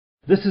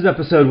This is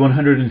episode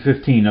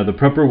 115 of the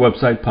Prepper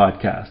Website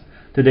Podcast.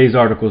 Today's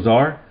articles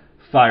are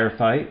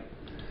Firefight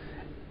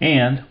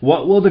and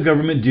What will the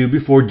government do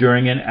before,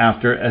 during, and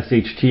after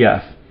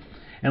SHTF?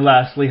 And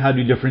lastly, how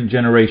do different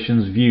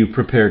generations view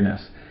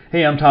preparedness?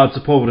 Hey, I'm Todd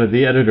Sepulveda,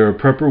 the editor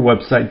of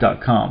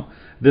PrepperWebsite.com.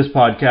 This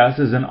podcast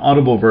is an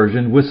audible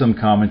version with some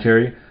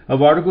commentary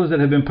of articles that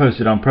have been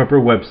posted on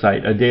Prepper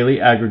Website, a daily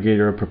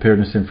aggregator of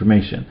preparedness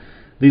information.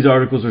 These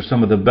articles are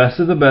some of the best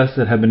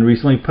that have been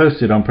recently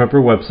posted on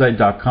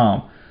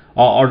PrepperWebsite.com.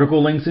 All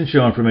article links and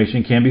show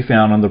information can be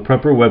found on the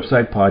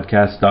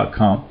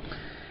PrepperWebsitePodcast.com.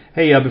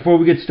 Hey, before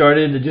we get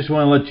started, I just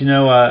want to let you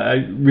know I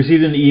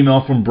received an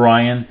email from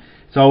Brian.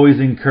 It's always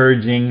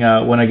encouraging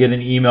when I get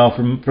an email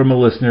from a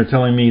listener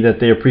telling me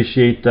that they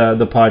appreciate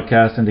the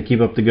podcast and to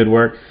keep up the good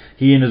work.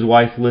 He and his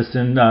wife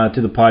listen to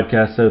the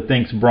podcast, so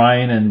thanks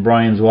Brian and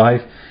Brian's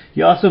wife.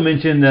 He also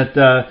mentioned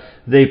that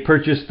they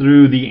purchased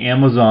through the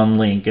Amazon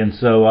link, and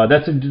so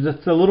that's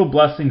a little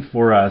blessing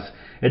for us.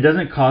 It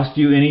doesn't cost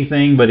you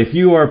anything, but if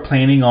you are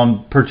planning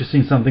on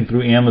purchasing something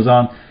through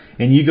Amazon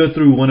and you go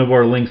through one of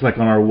our links, like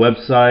on our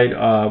website,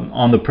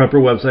 on the Prepper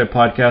Website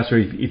Podcast, or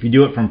if you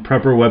do it from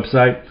Prepper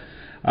Website,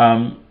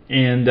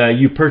 and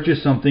you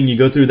purchase something, you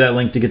go through that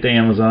link to get to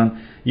Amazon,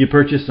 you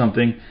purchase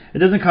something, it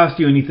doesn't cost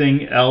you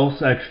anything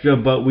else extra,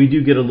 but we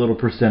do get a little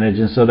percentage,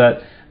 and so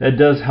that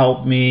does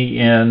help me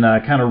in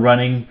kind of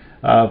running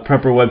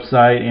Prepper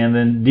Website and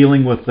then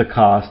dealing with the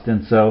cost.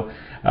 And so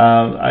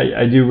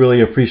I do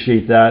really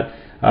appreciate that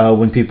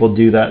when people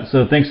do that.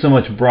 So thanks so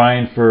much,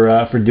 Brian,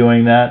 for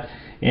doing that.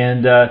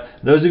 And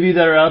those of you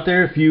that are out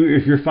there, if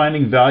you're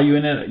finding value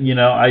in it,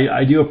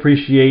 I do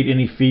appreciate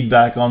any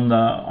feedback on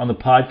the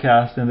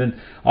podcast, and then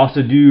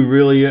also do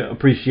really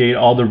appreciate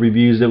all the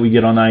reviews that we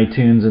get on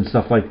iTunes and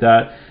stuff like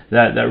that.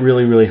 That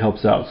really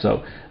helps out.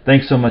 So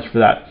thanks so much for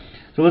that.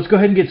 So let's go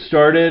ahead and get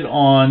started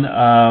on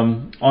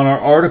our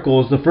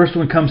articles. The first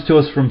one comes to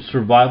us from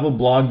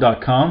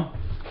survivalblog.com,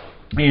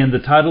 and the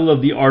title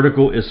of the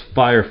article is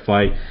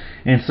Firefight,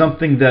 and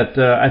something that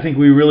I think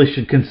we really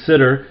should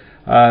consider,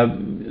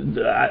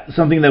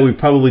 something that we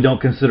probably don't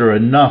consider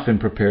enough in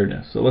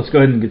preparedness. So let's go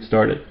ahead and get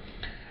started.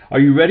 Are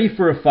you ready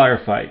for a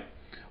firefight?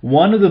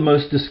 One of the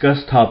most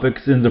discussed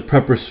topics in the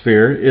prepper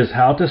sphere is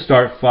how to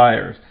start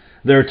fires.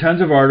 There are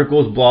tons of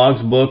articles,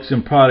 blogs, books,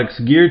 and products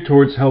geared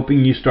towards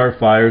helping you start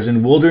fires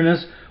in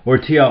wilderness or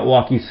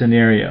Tiahuaki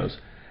scenarios.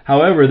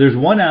 However, there's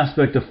one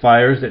aspect of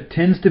fires that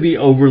tends to be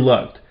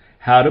overlooked: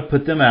 how to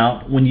put them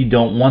out when you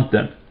don't want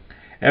them.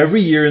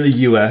 Every year in the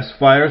U.S.,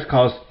 fires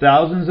cause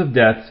thousands of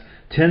deaths,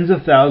 tens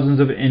of thousands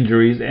of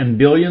injuries, and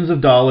billions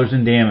of dollars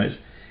in damage.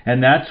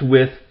 And that's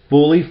with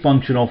fully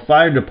functional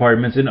fire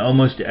departments in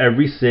almost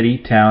every city,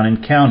 town,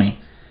 and county.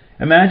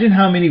 Imagine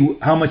how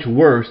much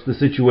worse the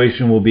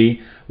situation will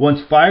be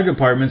once fire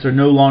departments are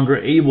no longer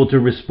able to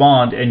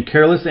respond and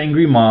careless,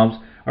 angry mobs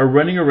are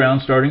running around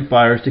starting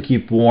fires to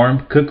keep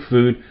warm, cook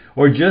food,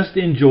 or just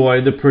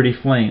enjoy the pretty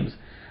flames.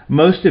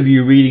 Most of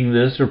you reading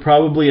this are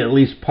probably at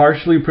least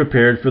partially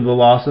prepared for the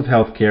loss of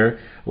health care,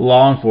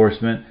 law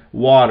enforcement,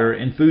 water,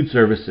 and food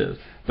services.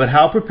 But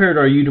how prepared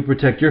are you to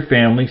protect your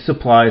family,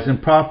 supplies,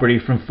 and property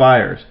from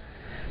fires?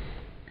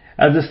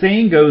 As the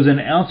saying goes,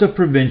 an ounce of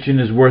prevention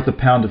is worth a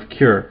pound of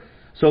cure.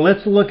 So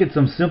let's look at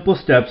some simple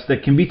steps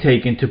that can be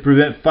taken to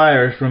prevent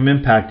fires from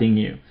impacting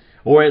you,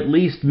 or at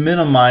least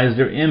minimize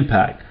their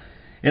impact.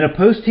 In a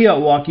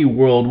post-Tiahuaki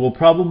world, we'll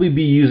probably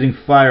be using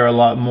fire a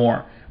lot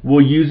more.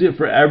 We'll use it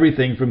for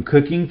everything from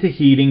cooking to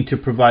heating to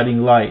providing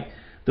light.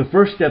 The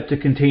first step to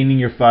containing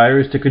your fire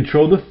is to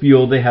control the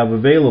fuel they have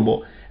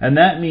available, and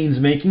that means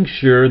making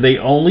sure they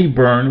only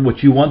burn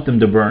what you want them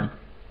to burn.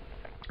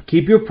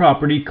 Keep your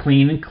property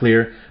clean and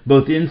clear,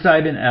 both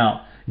inside and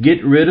out.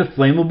 Get rid of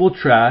flammable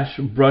trash,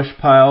 brush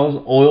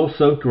piles,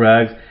 oil-soaked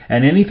rags,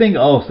 and anything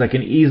else that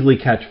can easily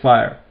catch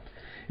fire.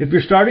 If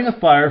you're starting a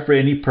fire for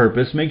any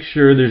purpose, make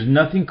sure there's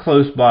nothing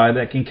close by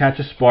that can catch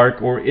a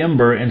spark or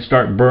ember and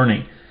start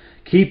burning.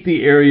 Keep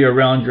the area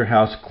around your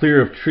house clear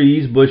of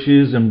trees,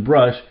 bushes, and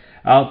brush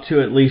out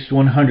to at least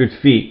 100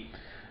 feet.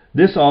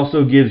 This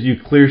also gives you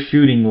clear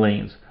shooting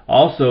lanes.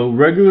 Also,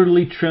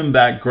 regularly trim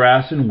back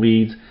grass and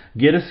weeds,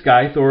 get a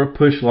scythe or a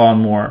push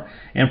lawnmower,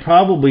 and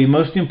probably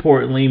most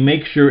importantly,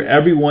 make sure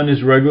everyone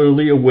is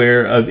regularly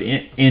aware of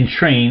and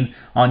trained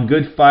on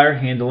good fire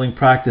handling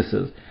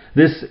practices.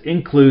 This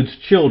includes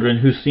children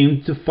who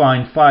seem to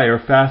find fire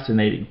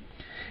fascinating.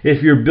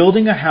 If you're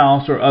building a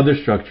house or other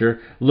structure,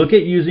 look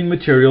at using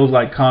materials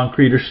like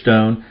concrete or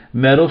stone,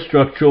 metal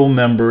structural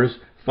members,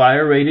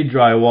 fire-rated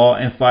drywall,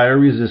 and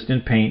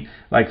fire-resistant paint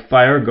like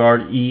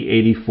FireGuard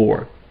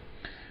E84.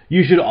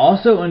 You should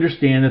also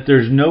understand that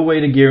there's no way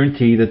to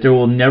guarantee that there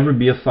will never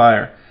be a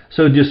fire.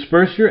 So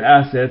disperse your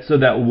assets so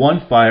that one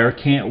fire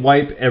can't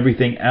wipe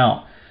everything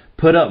out.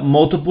 Put up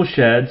multiple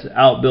sheds,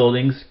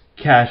 outbuildings,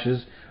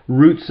 caches,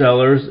 root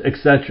cellars,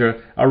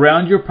 etc.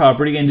 around your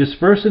property and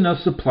disperse enough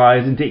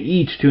supplies into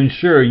each to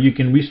ensure you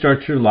can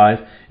restart your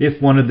life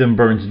if one of them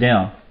burns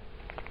down.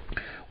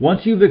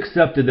 Once you've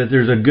accepted that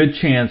there's a good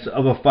chance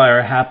of a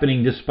fire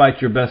happening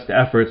despite your best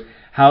efforts,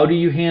 how do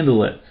you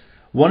handle it?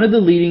 One of the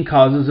leading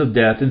causes of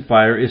death in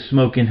fire is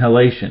smoke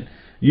inhalation.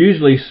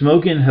 Usually,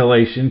 smoke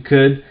inhalation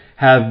could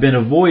have been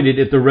avoided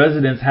if the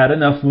residents had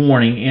enough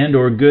warning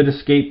and/or good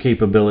escape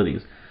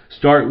capabilities.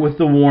 Start with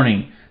the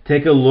warning.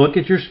 Take a look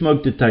at your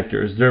smoke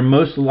detectors. They're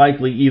most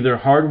likely either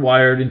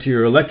hardwired into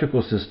your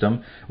electrical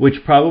system,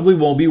 which probably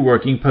won't be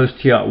working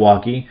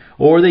post-Tiatwaki,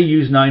 or they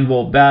use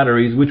 9-volt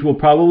batteries, which will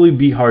probably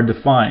be hard to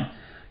find.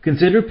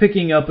 Consider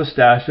picking up a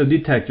stash of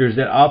detectors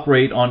that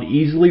operate on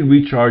easily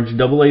recharged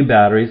AA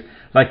batteries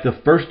like the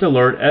First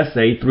Alert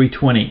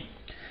SA320.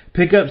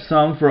 Pick up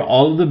some for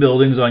all of the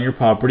buildings on your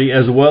property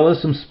as well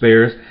as some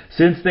spares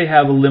since they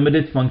have a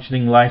limited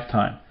functioning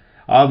lifetime.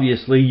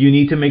 Obviously, you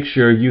need to make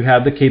sure you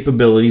have the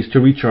capabilities to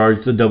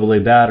recharge the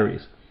AA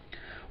batteries.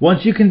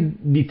 Once you can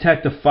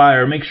detect a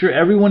fire, make sure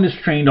everyone is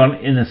trained on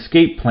an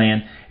escape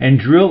plan and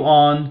drill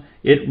on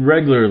it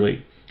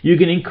regularly. You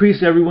can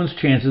increase everyone's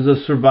chances of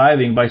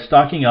surviving by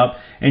stocking up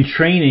and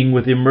training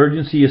with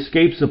emergency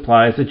escape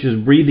supplies such as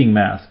breathing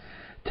masks,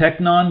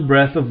 Technon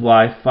Breath of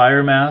Life,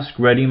 fire mask,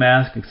 ready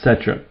mask,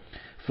 etc.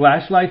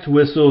 Flashlights,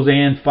 whistles,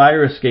 and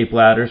fire escape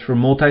ladders for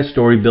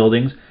multi-story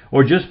buildings,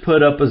 or just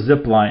put up a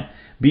zip line.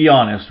 Be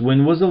honest,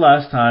 when was the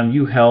last time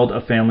you held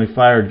a family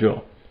fire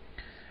drill?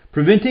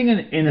 Preventing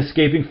and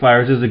escaping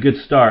fires is a good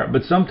start,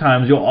 but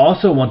sometimes you'll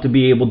also want to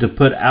be able to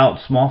put out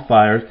small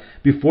fires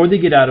before they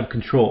get out of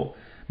control.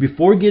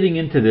 Before getting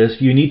into this,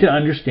 you need to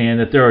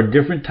understand that there are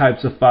different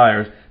types of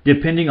fires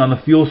depending on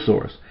the fuel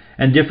source,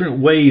 and different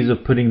ways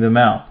of putting them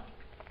out.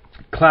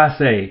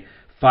 Class A,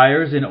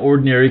 fires in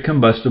ordinary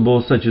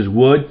combustibles such as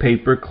wood,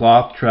 paper,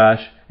 cloth,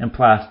 trash, and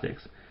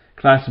plastics.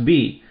 Class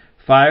B,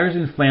 fires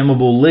in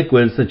flammable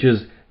liquids such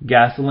as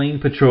gasoline,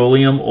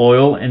 petroleum,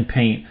 oil, and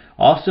paint.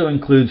 Also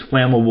includes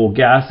flammable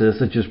gases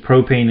such as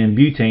propane and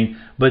butane,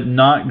 but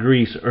not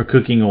grease or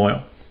cooking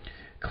oil.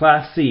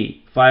 Class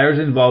C, fires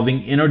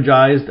involving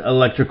energized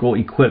electrical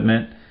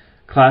equipment.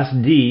 Class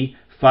D,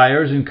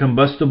 fires in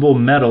combustible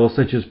metals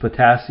such as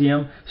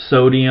potassium,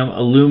 sodium,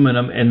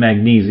 aluminum, and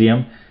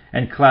magnesium.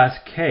 And Class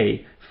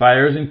K,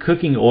 fires in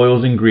cooking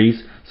oils and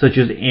grease such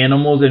as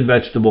animals and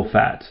vegetable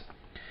fats.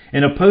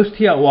 In a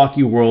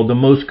post-Tiatwaki world, the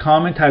most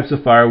common types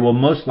of fire will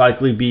most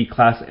likely be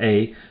Class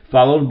A,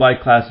 followed by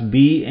Class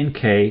B and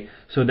K,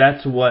 so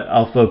that's what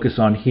I'll focus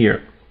on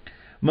here.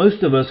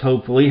 Most of us,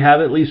 hopefully,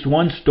 have at least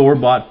one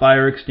store-bought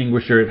fire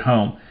extinguisher at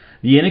home.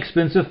 The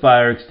inexpensive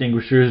fire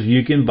extinguishers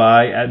you can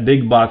buy at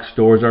big box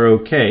stores are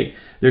okay.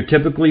 They're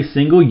typically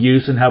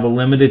single-use and have a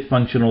limited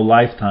functional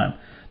lifetime.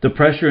 The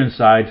pressure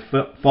inside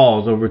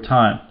falls over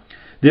time.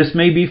 This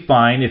may be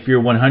fine if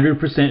you're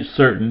 100%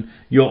 certain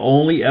you'll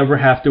only ever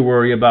have to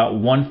worry about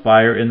one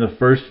fire in the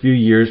first few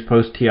years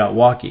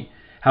post-Tiatwaki.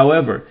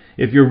 However,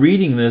 if you're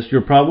reading this,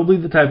 you're probably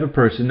the type of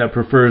person that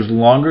prefers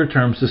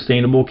longer-term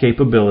sustainable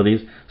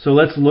capabilities, so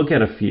let's look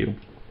at a few.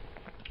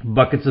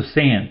 Buckets of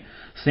sand.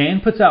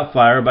 Sand puts out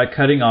fire by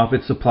cutting off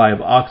its supply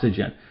of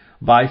oxygen.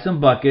 Buy some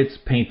buckets,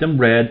 paint them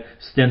red,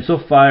 stencil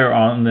fire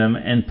on them,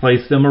 and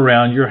place them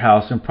around your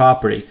house and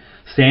property.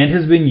 Sand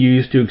has been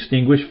used to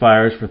extinguish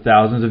fires for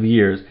thousands of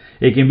years.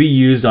 It can be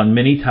used on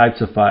many types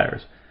of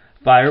fires.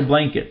 Fire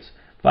blankets.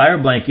 Fire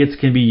blankets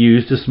can be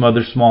used to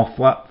smother small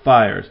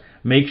fires.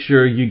 Make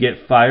sure you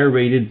get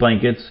fire-rated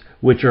blankets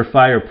which are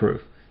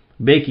fireproof.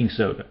 Baking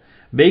soda.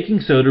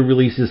 Baking soda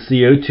releases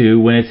CO2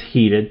 when it's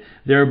heated,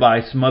 thereby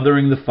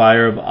smothering the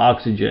fire of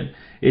oxygen.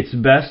 It's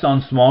best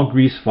on small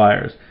grease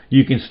fires.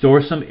 You can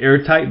store some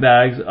airtight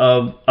bags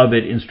of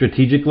it in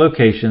strategic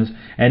locations,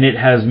 and it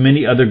has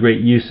many other great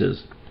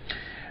uses.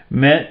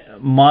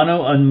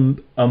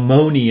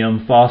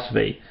 Monoammonium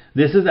phosphate.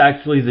 This is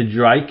actually the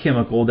dry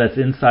chemical that's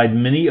inside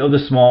many of the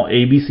small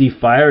ABC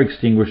fire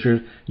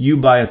extinguishers you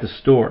buy at the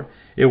store.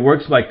 It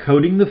works by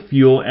coating the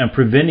fuel and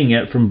preventing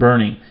it from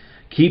burning.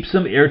 Keep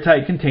some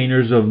airtight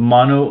containers of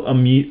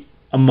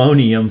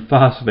monoammonium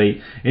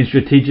phosphate in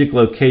strategic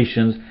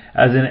locations.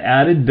 As an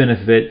added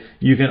benefit,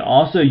 you can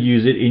also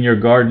use it in your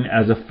garden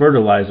as a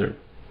fertilizer.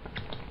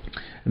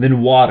 And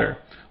then water.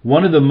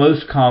 One of the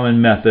most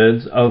common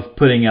methods of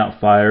putting out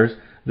fires.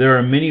 There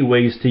are many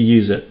ways to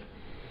use it.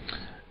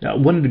 Now, I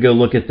wanted to go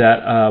look at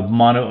that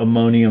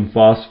monoammonium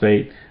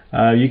phosphate.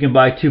 You can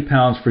buy 2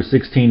 pounds for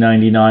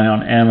 $16.99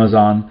 on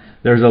Amazon.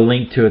 There's a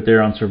link to it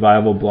there on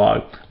Survival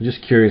Blog. I'm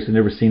just curious. I've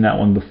never seen that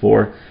one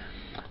before.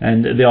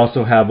 And they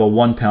also have a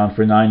 1 pound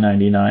for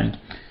 $9.99.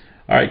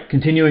 All right,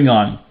 continuing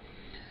on.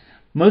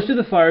 Most of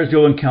the fires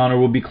you'll encounter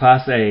will be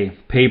Class A,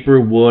 paper,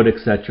 wood,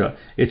 etc.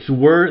 It's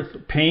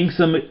worth paying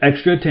some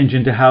extra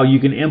attention to how you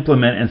can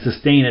implement and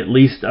sustain at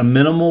least a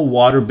minimal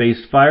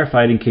water-based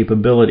firefighting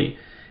capability.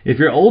 If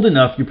you're old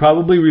enough, you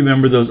probably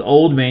remember those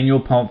old manual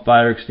pump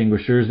fire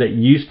extinguishers that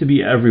used to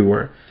be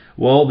everywhere.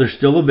 Well, they're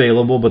still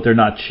available, but they're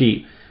not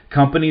cheap.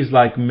 Companies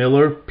like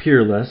Miller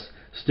Peerless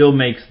still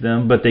makes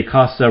them, but they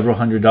cost several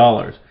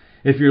 $100s.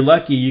 If you're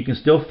lucky, you can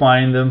still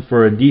find them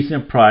for a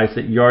decent price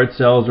at yard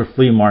sales or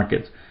flea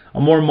markets. A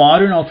more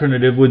modern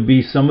alternative would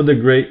be some of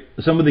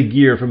the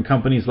gear from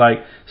companies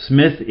like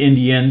Smith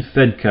Indian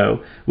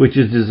Fedco, which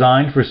is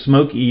designed for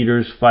smoke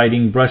eaters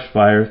fighting brush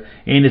fires,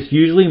 and it's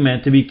usually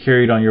meant to be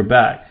carried on your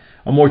back.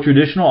 A more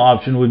traditional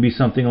option would be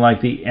something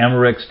like the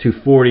Amerex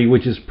 240,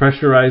 which is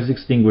pressurized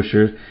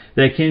extinguishers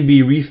that can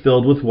be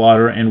refilled with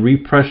water and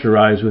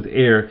repressurized with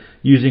air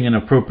using an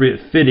appropriate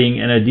fitting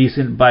and a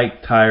decent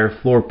bike tire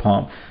floor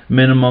pump,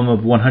 minimum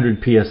of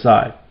 100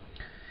 psi.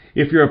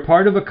 If you're a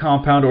part of a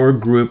compound or a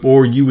group,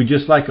 or you would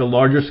just like a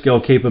larger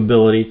scale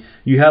capability,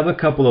 you have a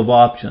couple of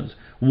options.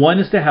 One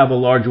is to have a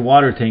large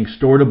water tank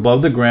stored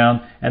above the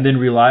ground and then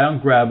rely on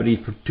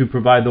gravity to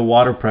provide the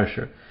water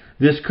pressure.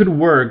 This could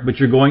work, but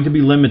you're going to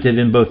be limited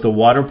in both the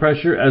water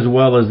pressure as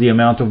well as the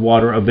amount of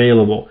water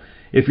available.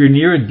 If you're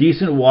near a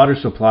decent water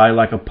supply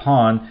like a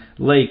pond,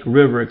 lake,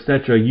 river,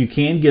 etc., you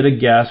can get a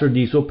gas or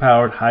diesel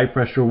powered high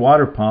pressure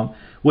water pump,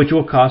 which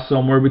will cost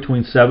somewhere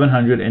between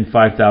 $700 and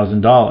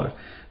 $5,000.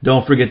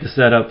 Don't forget to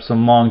set up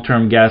some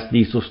long-term gas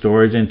diesel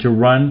storage and to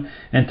run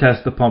and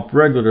test the pump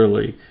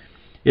regularly.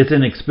 It's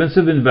an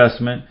expensive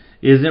investment.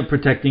 Isn't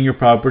protecting your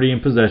property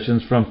and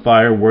possessions from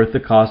fire worth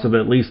the cost of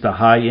at least a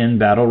high-end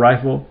battle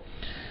rifle?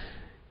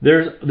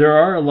 There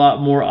are a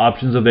lot more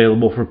options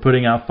available for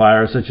putting out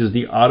fires, such as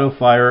the Auto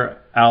Fire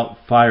Out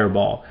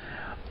Fireball.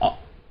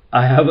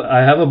 I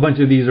have a bunch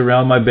of these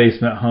around my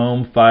basement,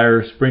 home,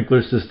 fire,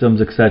 sprinkler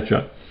systems,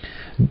 etc.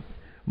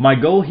 My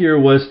goal here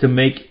wasn't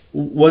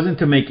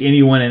to make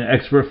anyone an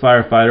expert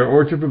firefighter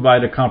or to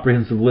provide a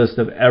comprehensive list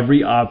of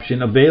every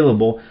option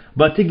available,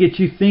 but to get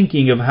you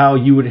thinking of how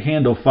you would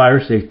handle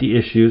fire safety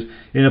issues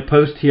in a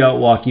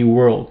post-Teotwalkie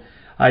world.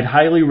 I'd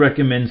highly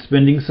recommend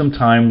spending some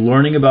time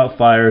learning about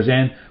fires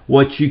and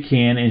what you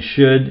can and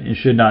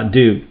should not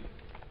do.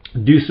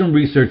 Do some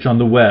research on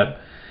the web,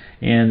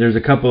 and there's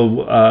a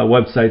couple of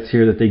websites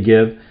here that they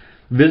give.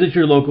 Visit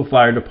your local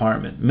fire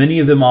department. Many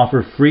of them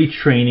offer free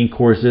training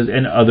courses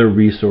and other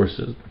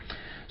resources.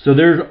 So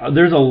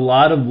there's a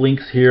lot of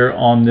links here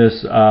on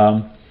this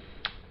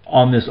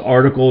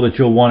article that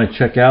you'll want to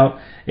check out,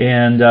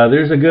 and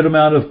there's a good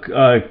amount of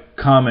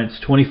comments,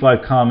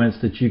 25 comments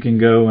that you can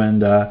go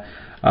and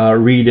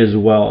read as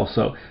well.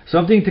 So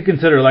something to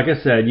consider. Like I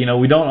said,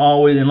 we don't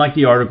always, and like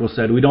the article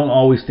said, we don't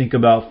always think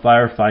about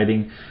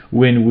firefighting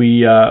when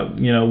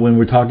when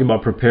we're talking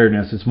about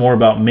preparedness. It's more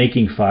about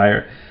making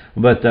fire.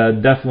 But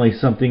definitely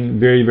something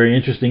very, very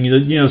interesting.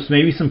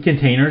 Maybe some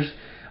containers,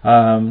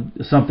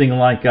 something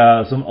like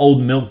some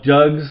old milk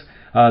jugs,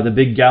 the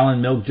big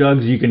gallon milk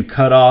jugs. You can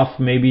cut off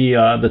maybe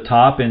the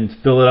top and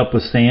fill it up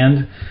with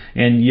sand,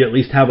 and you at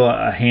least have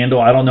a handle.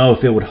 I don't know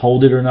if it would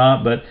hold it or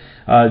not, but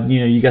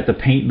you got the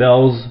paint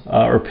bells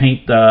or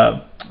paint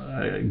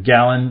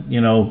gallon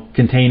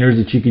containers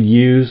that you could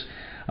use,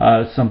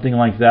 something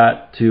like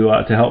that to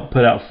help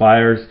put out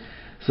fires.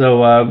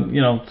 So,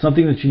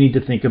 something that you need to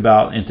think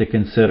about and to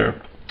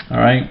consider. All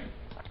right.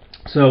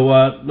 So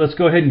let's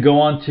go ahead and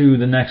go on to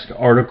the next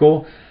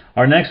article.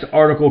 Our next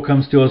article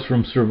comes to us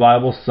from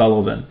Survival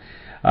Sullivan.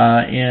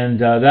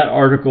 And that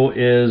article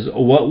is,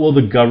 what will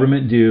the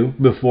government do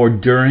before,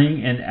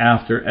 during, and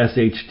after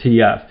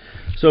SHTF?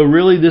 So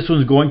really this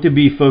one's going to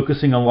be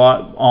focusing a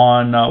lot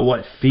on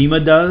what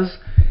FEMA does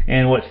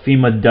and what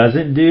FEMA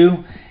doesn't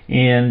do.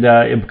 And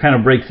it kind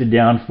of breaks it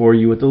down for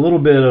you with a little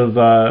bit of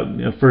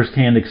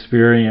first-hand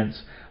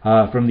experience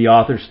from the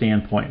author's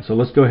standpoint. So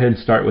let's go ahead and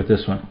start with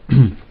this one.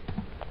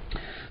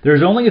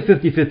 There's only a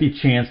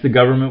 50-50 chance the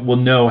government will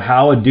know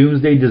how a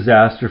doomsday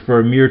disaster for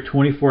a mere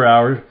 24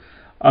 hours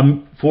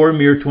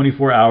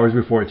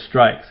before it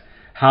strikes.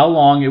 How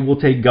long it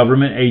will take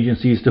government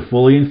agencies to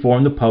fully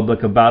inform the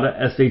public about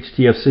a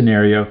SHTF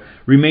scenario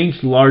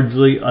remains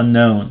largely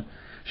unknown.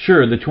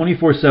 Sure, the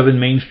 24/7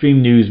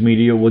 mainstream news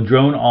media will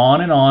drone on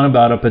and on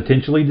about a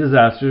potentially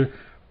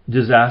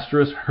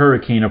disastrous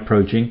hurricane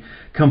approaching,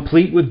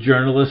 complete with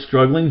journalists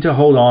struggling to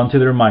hold on to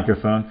their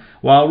microphone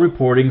while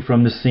reporting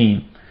from the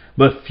scene.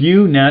 But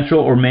few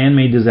natural or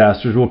man-made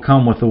disasters will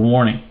come with a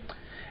warning.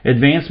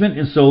 Advancement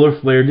in solar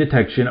flare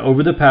detection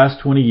over the past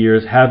 20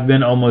 years have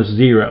been almost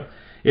zero.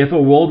 If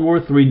a World War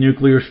III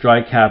nuclear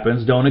strike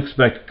happens, don't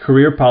expect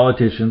career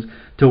politicians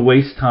to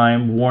waste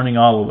time warning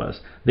all of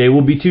us. They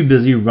will be too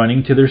busy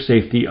running to their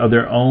safety of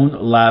their own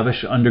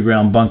lavish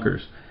underground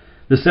bunkers.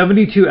 The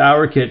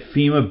 72-hour kit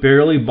FEMA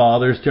barely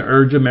bothers to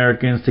urge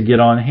Americans to get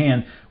on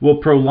hand will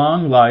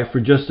prolong life for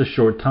just a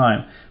short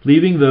time,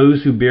 leaving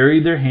those who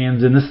buried their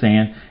hands in the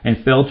sand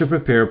and failed to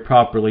prepare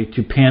properly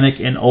to panic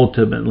and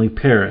ultimately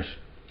perish.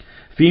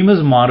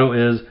 FEMA's motto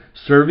is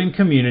serving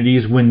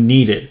communities when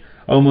needed.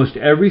 Almost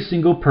every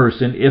single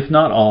person, if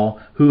not all,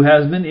 who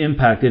has been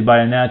impacted by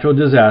a natural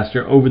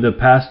disaster over the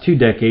past 2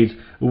 decades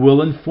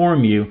will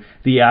inform you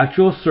the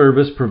actual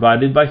service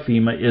provided by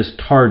FEMA is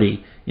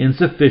tardy,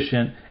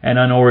 insufficient, and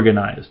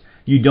unorganized.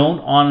 You don't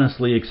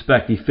honestly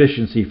expect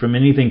efficiency from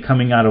anything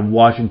coming out of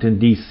Washington,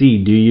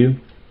 D.C., do you?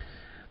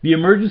 The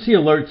Emergency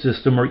Alert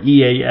System, or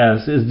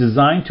EAS, is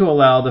designed to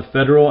allow the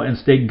federal and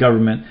state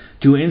government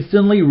to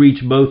instantly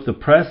reach both the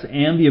press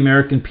and the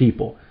American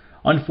people.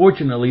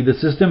 Unfortunately, the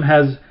system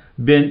has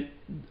been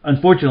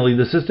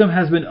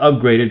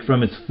upgraded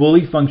from its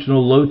fully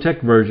functional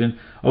low-tech version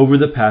over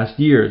the past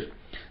years.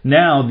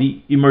 Now,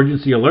 the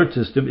Emergency Alert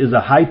System is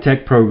a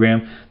high-tech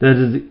program that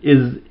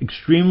is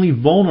extremely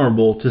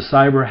vulnerable to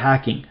cyber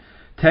hacking.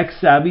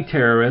 Tech-savvy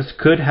terrorists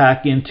could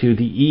hack into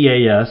the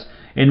EAS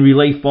and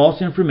relay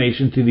false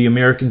information to the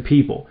American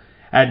people.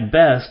 At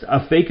best,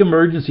 a fake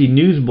emergency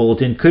news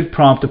bulletin could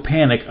prompt a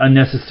panic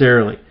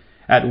unnecessarily.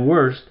 At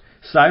worst,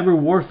 cyber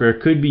warfare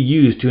could be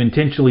used to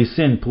intentionally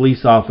send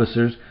police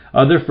officers,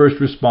 other first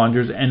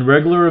responders, and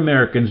regular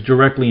Americans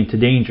directly into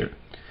danger.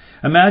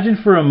 Imagine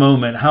for a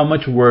moment how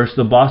much worse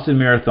the Boston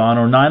Marathon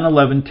or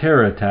 9/11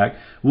 terror attack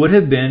would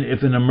have been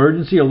if an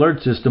emergency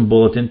alert system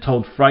bulletin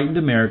told frightened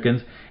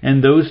Americans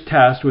and those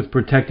tasked with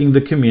protecting the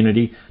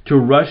community to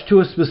rush to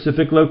a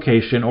specific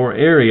location or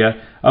area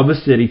of a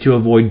city to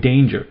avoid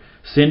danger,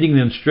 sending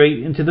them straight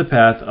into the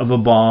path of a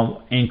bomb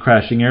and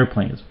crashing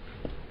airplanes.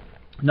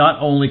 Not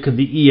only could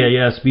the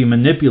EAS be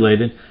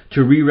manipulated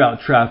to reroute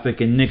traffic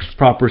and nix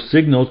proper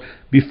signals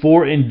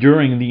before and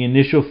during the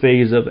initial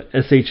phase of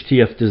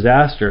SHTF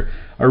disaster,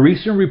 a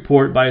recent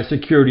report by a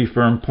security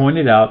firm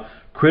pointed out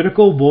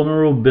critical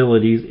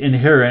vulnerabilities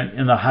inherent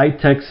in the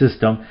high-tech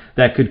system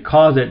that could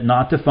cause it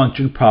not to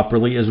function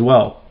properly as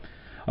well.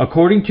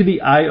 According to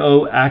the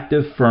IO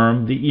active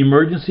firm, the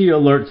emergency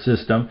alert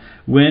system,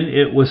 when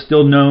it was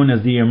still known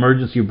as the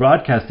emergency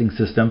broadcasting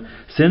system,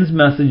 sends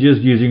messages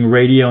using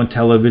radio and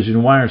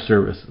television wire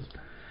services.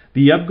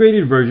 The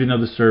upgraded version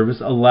of the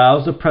service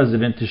allows the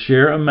president to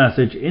share a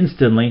message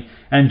instantly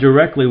and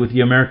directly with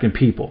the American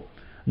people.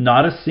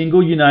 Not a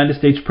single United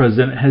States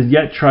president has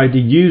yet tried to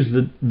use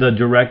the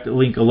direct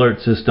link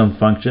alert system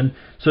function,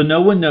 so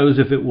no one knows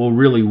if it will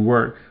really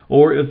work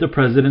or if the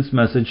president's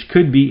message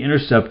could be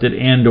intercepted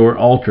and/or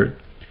altered.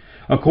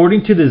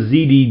 According to the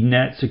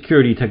ZDNet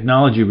Security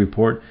Technology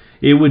Report,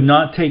 it would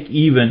not take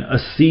even a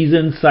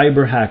seasoned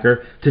cyber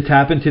hacker to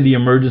tap into the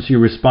emergency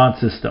response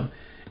system.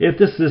 If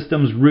the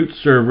system's root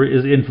server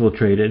is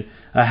infiltrated,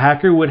 a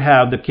hacker would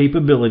have the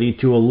capability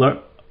to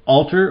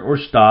alter or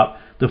stop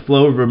the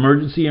flow of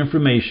emergency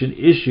information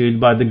issued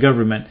by the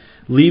government,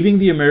 leaving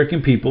the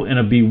American people in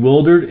a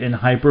bewildered and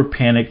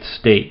hyper-panicked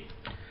state.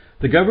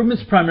 The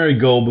government's primary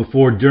goal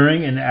before,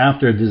 during, and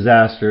after a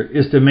disaster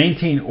is to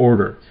maintain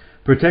order.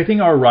 Protecting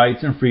our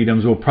rights and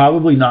freedoms will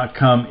probably not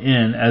come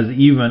in as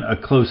even a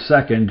close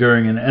second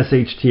during an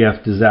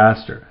SHTF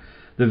disaster.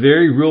 The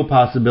very real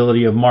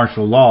possibility of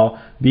martial law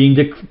being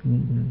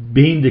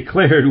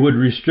declared would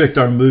restrict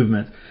our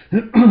movements.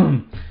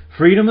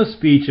 Freedom of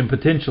speech and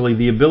potentially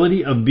the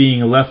ability of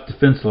being left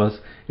defenseless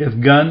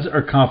if guns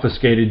are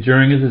confiscated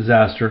during a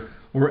disaster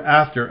or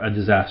after a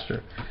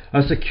disaster.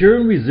 A secure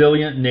and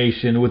resilient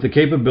nation with the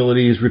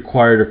capabilities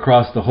required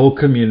across the whole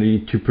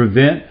community to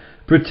prevent,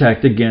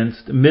 protect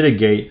against,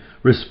 mitigate,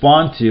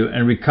 respond to,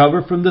 and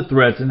recover from the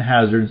threats and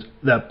hazards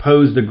that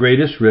pose the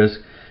greatest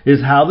risk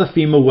is how the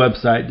FEMA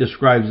website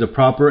describes the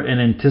proper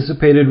and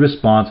anticipated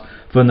response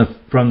from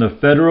the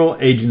federal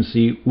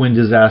agency when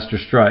disaster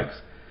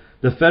strikes.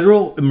 The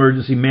Federal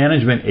Emergency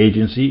Management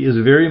Agency is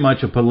very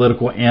much a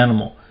political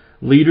animal.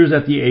 Leaders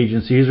at the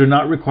agencies are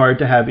not required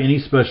to have any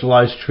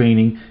specialized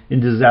training in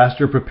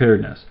disaster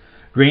preparedness.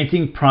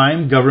 Granting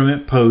prime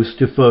government posts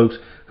to folks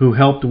who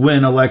helped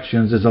win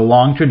elections is a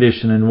long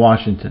tradition in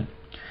Washington.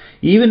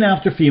 Even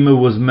after FEMA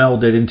was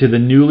melded into the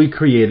newly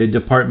created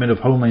Department of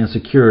Homeland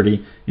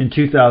Security in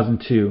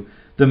 2002,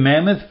 the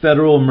Mammoth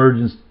Federal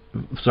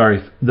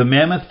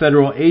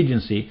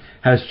Agency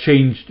has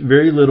changed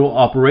very little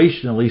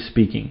operationally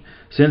speaking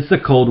since the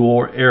Cold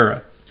War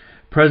era.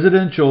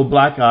 Presidential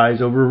black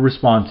eyes over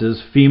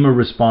responses, FEMA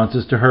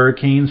responses to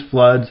hurricanes,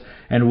 floods,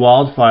 and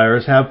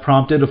wildfires have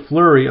prompted a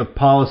flurry of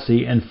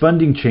policy and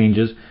funding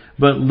changes,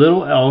 but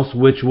little else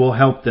which will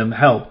help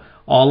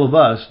all of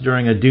us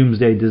during a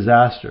doomsday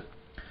disaster.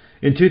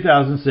 In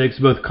 2006,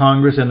 both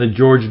Congress and the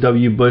George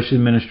W. Bush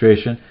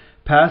administration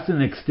passed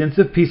an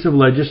extensive piece of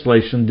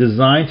legislation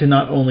designed to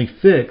not only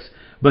fix,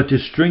 but to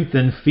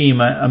strengthen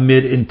FEMA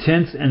amid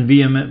intense and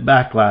vehement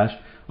backlash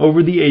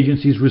over the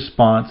agency's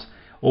response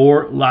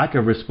or lack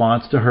of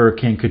response to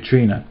Hurricane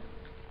Katrina.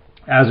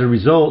 As a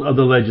result of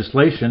the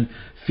legislation,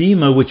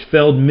 FEMA, which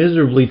failed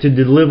miserably to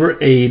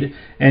deliver aid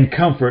and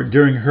comfort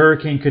during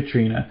Hurricane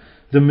Katrina,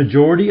 the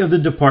majority of the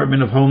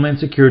Department of Homeland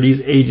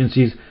Security's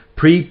agency's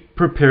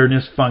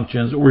pre-preparedness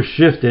functions were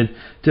shifted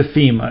to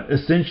FEMA,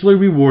 essentially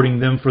rewarding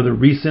them for the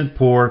recent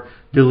poor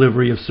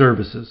delivery of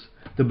services.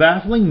 The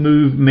baffling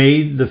move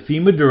made the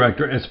FEMA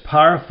director as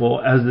powerful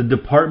as the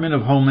Department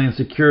of Homeland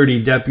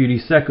Security Deputy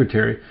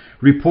Secretary,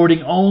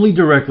 reporting only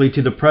directly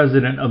to the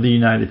President of the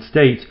United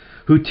States,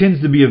 who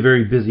tends to be a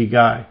very busy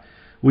guy.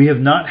 We have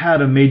not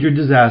had a major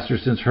disaster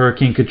since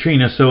Hurricane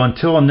Katrina, so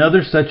until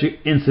another such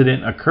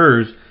incident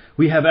occurs,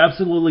 we have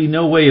absolutely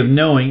no way of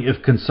knowing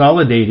if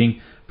consolidating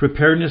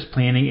preparedness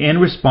planning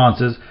and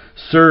responses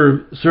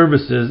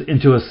services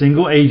into a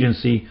single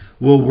agency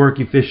will work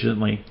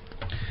efficiently.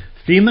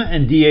 FEMA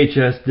and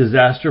DHS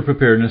disaster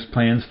preparedness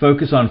plans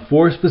focus on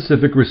 4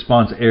 specific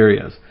response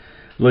areas: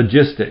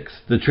 logistics,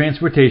 the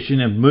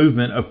transportation and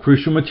movement of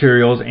crucial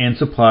materials and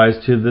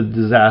supplies to the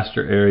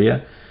disaster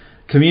area;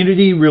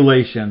 community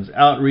relations,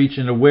 outreach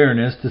and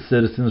awareness to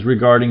citizens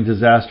regarding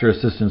disaster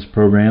assistance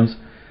programs;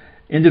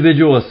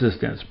 individual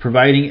assistance,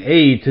 providing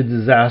aid to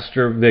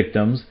disaster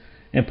victims;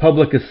 and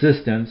public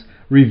assistance,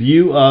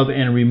 review of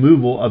and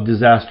removal of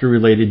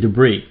disaster-related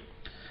debris.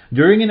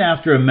 During and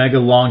after a mega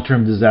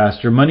long-term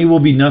disaster, money will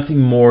be nothing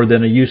more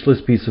than a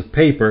useless piece of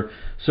paper,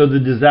 so the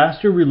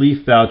disaster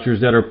relief vouchers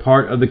that are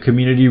part of the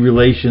community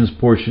relations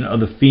portion of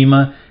the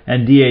FEMA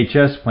and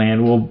DHS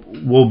plan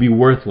will be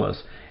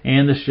worthless,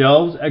 and the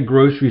shelves at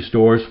grocery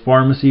stores,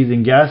 pharmacies,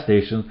 and gas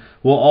stations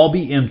will all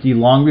be empty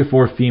long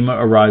before FEMA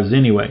arrives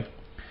anyway.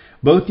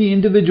 Both the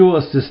individual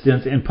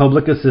assistance and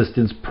public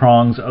assistance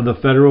prongs of the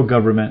federal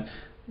government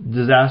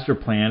disaster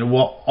plan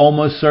will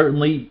almost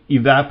certainly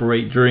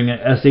evaporate during an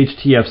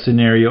SHTF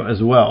scenario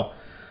as well.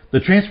 The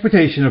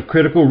transportation of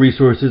critical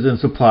resources and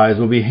supplies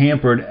will be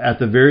hampered at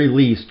the very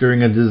least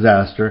during a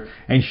disaster,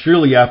 and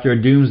surely after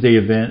a doomsday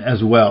event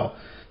as well.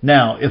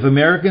 Now, if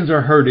Americans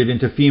are herded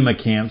into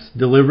FEMA camps,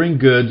 delivering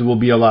goods will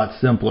be a lot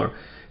simpler,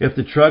 if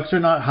the trucks are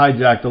not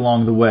hijacked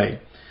along the way.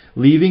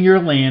 Leaving your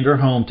land or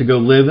home to go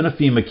live in a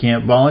FEMA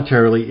camp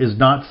voluntarily is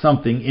not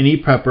something any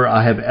prepper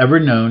I have ever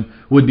known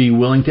would be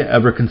willing to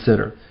ever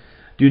consider.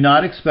 Do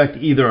not expect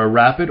either a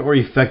rapid or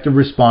effective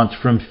response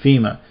from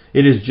FEMA.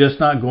 It is just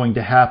not going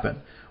to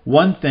happen.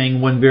 One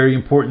very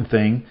important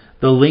thing,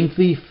 the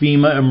lengthy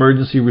FEMA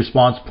emergency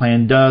response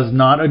plan does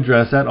not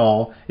address at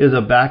all is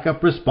a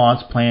backup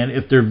response plan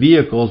if their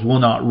vehicles will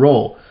not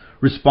roll.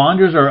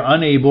 Responders are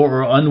unable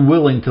or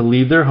unwilling to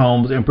leave their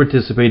homes and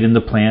participate in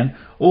the plan,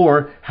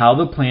 or how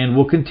the plan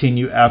will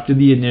continue after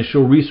the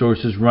initial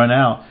resources run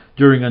out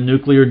during a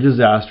nuclear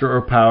disaster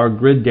or power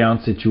grid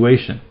down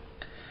situation.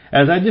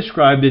 As I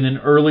described in an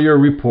earlier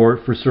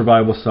report for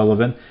Survival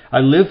Sullivan, I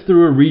lived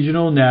through a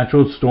regional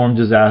natural storm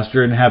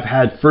disaster and have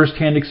had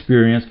first-hand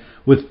experience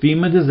with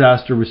FEMA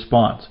disaster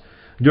response.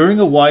 During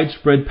a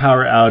widespread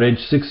power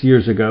outage 6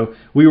 years ago,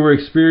 we were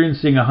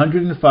experiencing a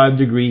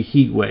 105-degree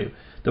heat wave.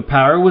 The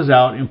power was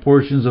out in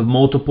portions of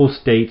multiple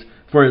states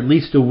for at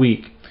least a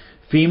week.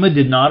 FEMA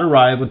did not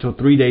arrive until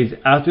 3 days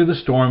after the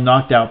storm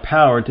knocked out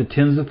power to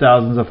tens of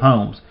thousands of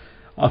homes.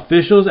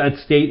 Officials at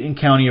state and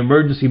county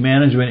emergency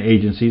management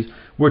agencies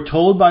were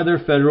told by their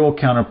federal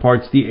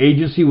counterparts the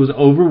agency was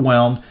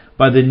overwhelmed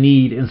by the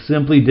need and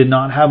simply did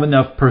not have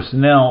enough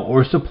personnel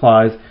or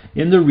supplies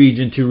in the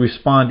region to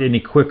respond any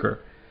quicker.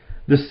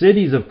 The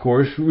cities, of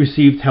course,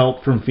 received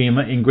help from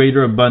FEMA in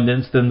greater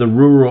abundance than the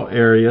rural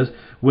areas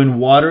when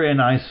water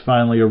and ice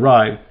finally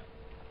arrived.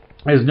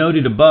 As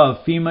noted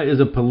above, FEMA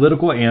is a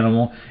political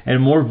animal,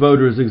 and more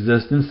voters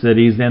exist in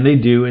cities than they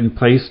do in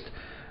places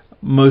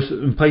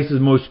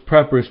most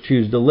preppers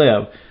choose to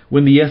live.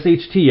 When the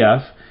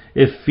SHTF,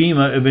 if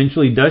FEMA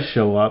eventually does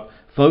show up,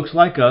 folks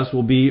like us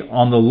will be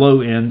on the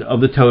low end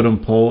of the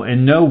totem pole,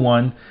 and no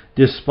one,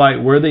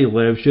 despite where they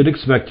live, should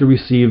expect to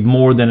receive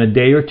more than a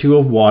day or two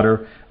of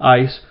water,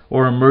 ice,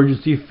 or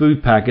emergency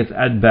food packets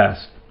at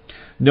best.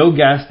 No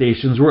gas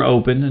stations were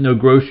open, no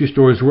grocery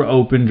stores were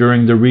open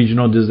during the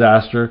regional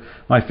disaster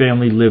my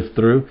family lived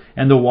through,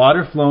 and the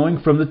water flowing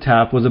from the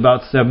tap was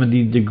about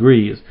 70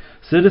 degrees.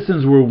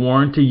 Citizens were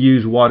warned to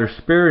use water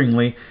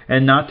sparingly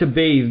and not to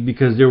bathe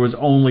because there was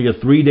only a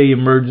 3-day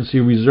emergency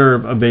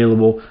reserve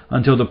available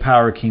until the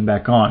power came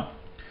back on.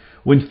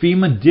 When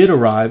FEMA did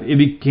arrive, it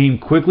became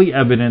quickly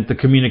evident the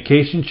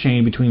communication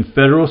chain between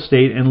federal,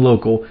 state, and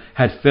local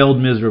had failed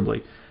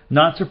miserably.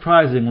 Not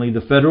surprisingly,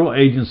 the federal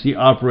agency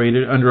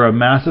operated under a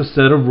massive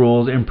set of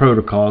rules and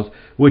protocols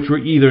which were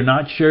either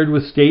not shared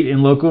with state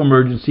and local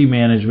emergency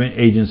management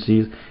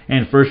agencies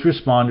and first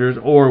responders,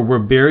 or were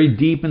buried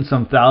deep in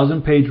some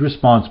 1,000-page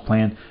response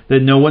plan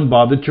that no one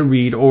bothered to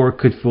read or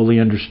could fully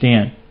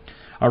understand.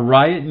 A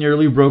riot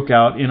nearly broke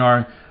out in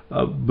our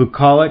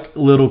bucolic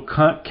little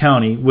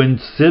county when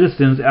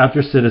citizens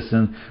after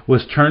citizen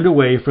was turned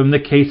away from the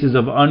cases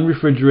of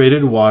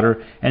unrefrigerated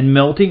water and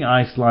melting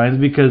ice lines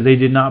because they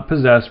did not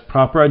possess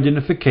proper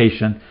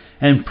identification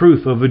and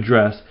proof of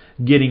address.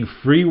 Getting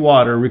free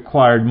water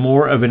required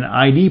more of an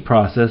ID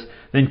process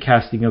than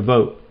casting a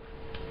vote.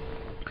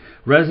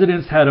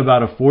 Residents had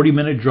about a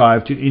 40-minute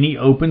drive to any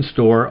open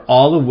store,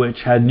 all of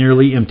which had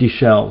nearly empty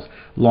shelves,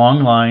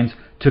 long lines,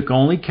 took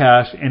only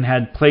cash, and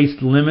had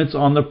placed limits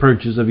on the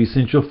purchase of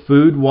essential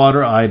food,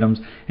 water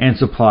items, and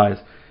supplies.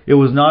 It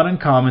was not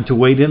uncommon to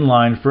wait in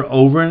line for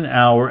over an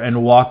hour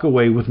and walk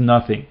away with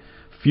nothing.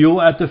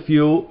 Fuel at the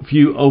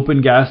few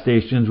open gas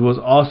stations was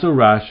also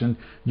rationed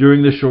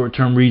during the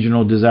short-term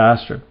regional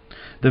disaster.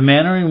 The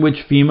manner in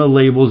which FEMA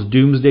labels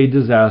doomsday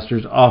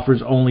disasters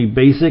offers only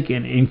basic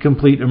and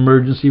incomplete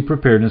emergency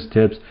preparedness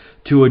tips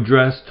to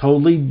address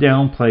totally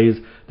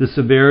downplays the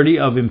severity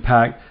of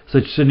impact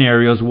such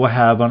scenarios will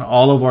have on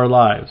all of our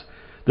lives.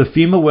 The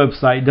FEMA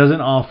website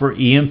doesn't offer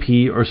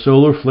EMP or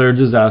solar flare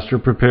disaster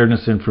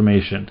preparedness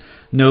information.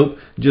 Nope,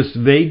 just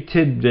vague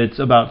tidbits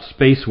about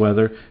space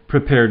weather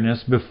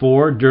preparedness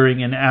before,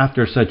 during, and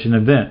after such an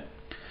event.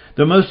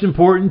 The most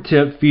important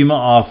tip FEMA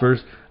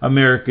offers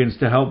Americans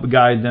to help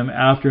guide them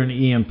after an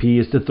EMP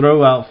is to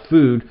throw out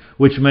food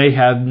which may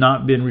have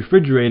not been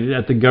refrigerated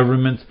at the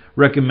government's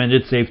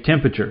recommended safe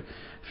temperature.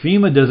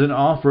 FEMA doesn't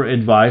offer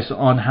advice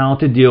on how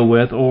to deal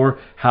with or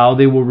how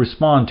they will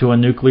respond to a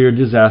nuclear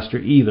disaster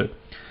either.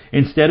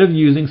 Instead of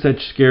using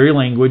such scary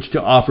language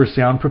to offer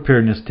sound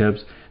preparedness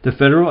tips, the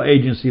federal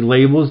agency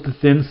labels the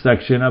thin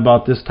section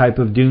about this type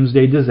of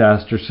doomsday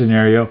disaster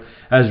scenario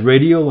as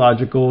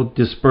radiological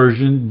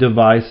dispersion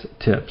device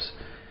tips.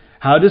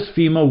 How does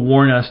FEMA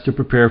warn us to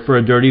prepare for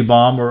a dirty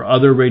bomb or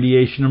other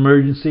radiation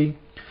emergency?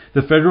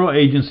 The federal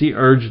agency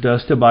urged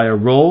us to buy a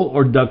roll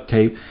or duct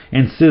tape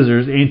and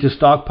scissors and to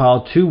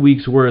stockpile 2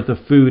 weeks' worth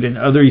of food and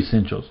other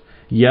essentials.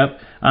 Yep,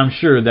 I'm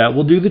sure that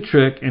will do the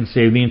trick and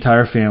save the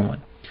entire family.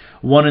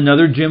 Want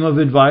another gem of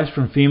advice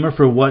from FEMA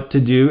for what to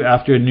do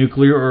after a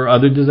nuclear or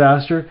other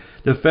disaster?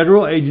 The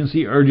federal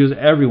agency urges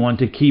everyone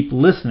to keep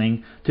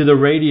listening to the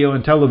radio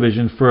and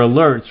television for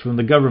alerts from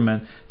the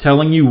government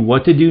telling you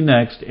what to do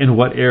next and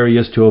what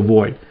areas to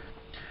avoid.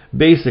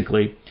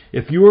 Basically,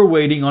 if you are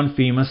waiting on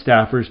FEMA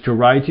staffers to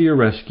ride to your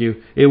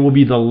rescue, it will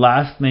be the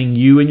last thing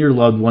you and your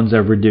loved ones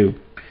ever do.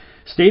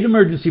 State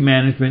emergency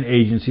management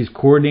agencies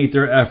coordinate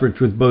their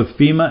efforts with both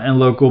FEMA and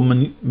local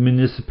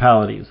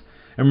municipalities.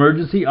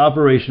 Emergency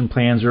Operation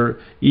Plans, or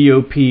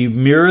EOP,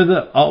 mirror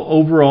the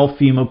overall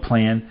FEMA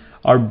plan,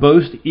 are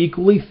boast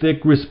equally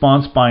thick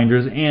response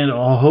binders and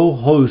a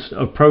whole host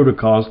of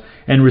protocols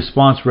and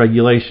response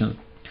regulations.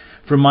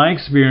 From my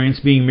experience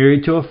being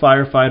married to a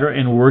firefighter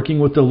and working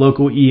with the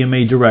local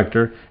EMA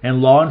director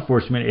and law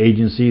enforcement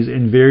agencies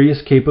in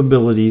various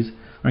capabilities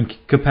and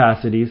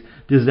capacities,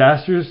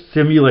 disaster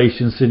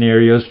simulation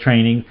scenarios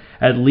training,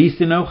 at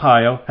least in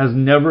Ohio, has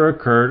never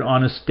occurred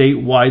on a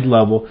statewide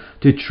level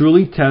to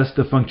truly test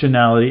the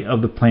functionality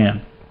of the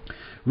plan.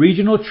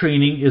 Regional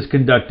training is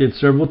conducted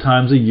several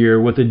times a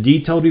year with a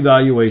detailed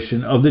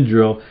evaluation of the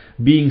drill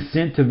being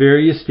sent to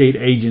various state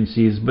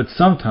agencies, but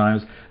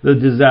sometimes the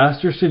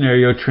disaster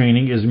scenario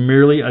training is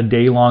merely a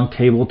day-long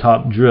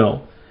tabletop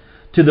drill.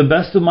 To the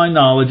best of my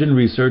knowledge and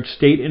research,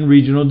 state and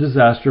regional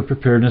disaster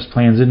preparedness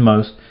plans in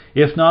most,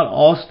 if not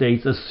all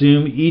states,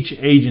 assume each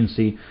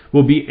agency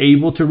will be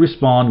able to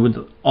respond with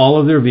all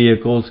of their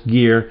vehicles,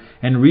 gear,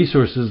 and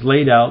resources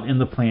laid out in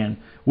the plan,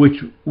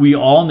 which we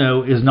all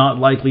know is not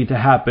likely to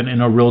happen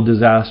in a real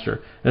disaster,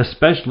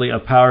 especially a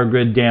power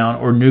grid down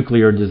or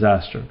nuclear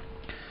disaster.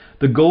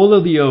 The goal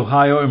of the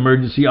Ohio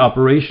Emergency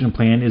Operation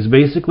Plan is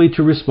basically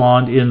to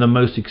respond in the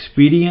most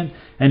expedient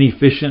and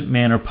efficient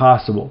manner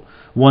possible.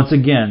 Once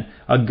again,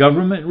 a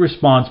government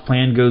response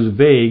plan goes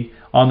vague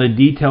on the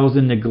details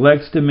and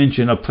neglects to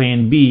mention a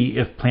Plan B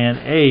if Plan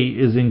A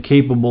is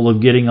incapable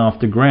of getting off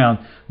the ground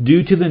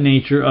due to the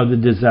nature of the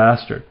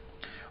disaster.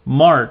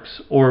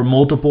 MARCs, or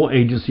Multiple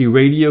Agency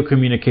Radio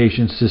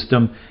Communication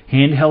System,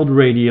 handheld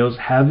radios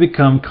have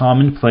become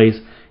commonplace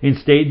in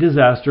state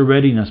disaster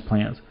readiness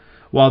plans.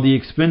 While the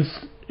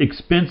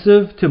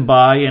expensive to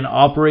buy and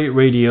operate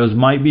radios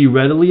might be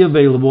readily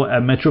available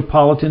at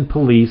metropolitan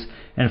police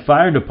and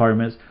fire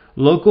departments,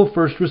 local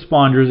first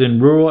responders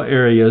in rural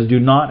areas do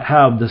not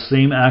have the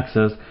same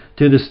access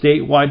to the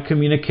statewide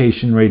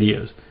communication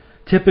radios.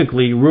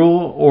 Typically,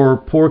 rural or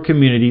poor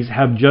communities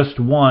have just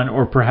one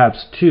or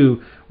perhaps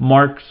two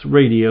MARCs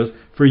radios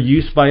for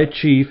use by a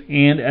chief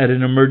and at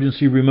an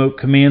emergency remote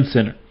command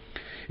center.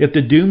 If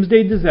the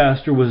doomsday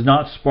disaster was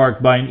not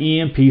sparked by an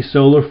EMP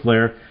solar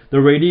flare, the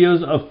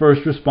radios of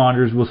first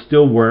responders will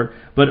still work,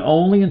 but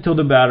only until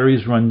the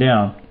batteries run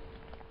down,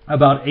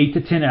 about 8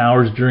 to 10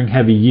 hours during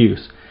heavy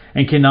use,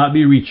 and cannot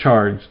be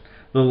recharged.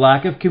 The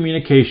lack of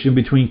communication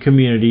between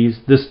communities,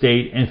 the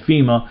state, and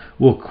FEMA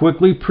will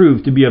quickly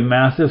prove to be a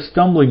massive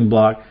stumbling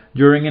block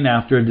during and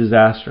after a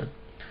disaster.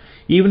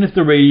 Even if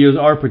the radios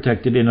are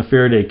protected in a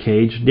Faraday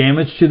cage,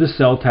 damage to the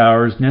cell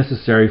towers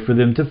necessary for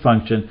them to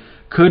function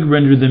could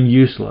render them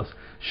useless.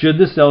 Should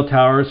the cell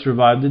towers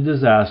survive the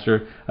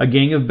disaster, a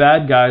gang of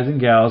bad guys and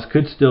gals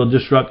could still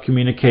disrupt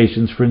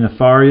communications for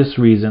nefarious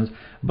reasons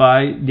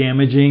by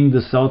damaging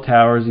the cell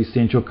tower's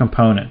essential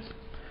components.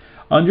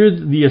 Under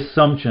the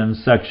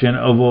Assumptions section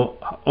of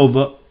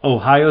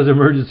Ohio's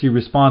Emergency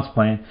Response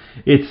Plan,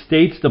 it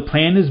states the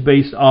plan is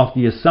based off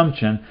the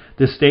assumption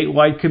the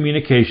statewide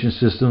communication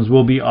systems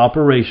will be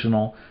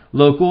operational,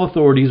 local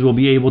authorities will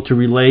be able to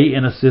relay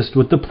and assist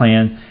with the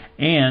plan,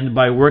 and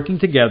by working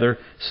together,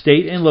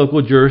 state and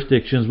local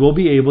jurisdictions will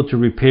be able to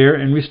repair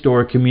and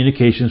restore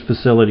communications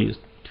facilities.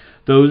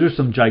 Those are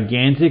some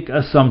gigantic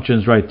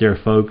assumptions right there,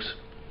 folks.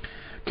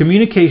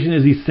 Communication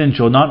is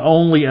essential not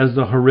only as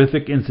the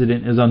horrific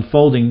incident is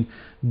unfolding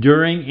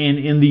during and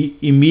in the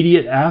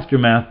immediate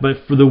aftermath, but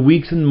for the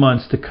weeks and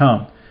months to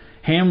come.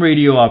 Ham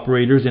radio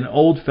operators and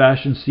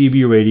old-fashioned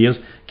CB radios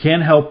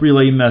can help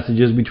relay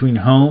messages between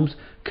homes,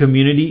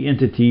 community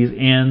entities,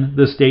 and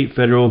the state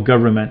federal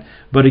government,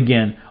 but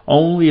again,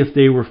 only if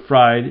they were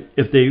fried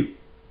during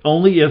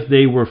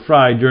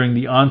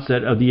the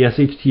onset of the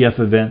SHTF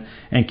event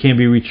and can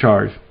be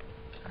recharged.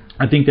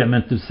 I think that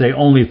meant to say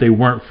only if they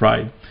weren't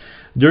fried.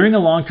 During a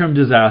long-term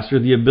disaster,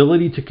 the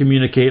ability to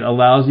communicate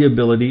allows the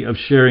ability of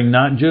sharing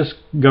not just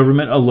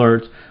government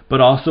alerts,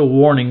 but also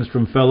warnings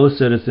from fellow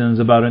citizens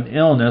about an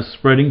illness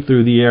spreading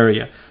through the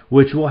area,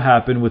 which will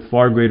happen with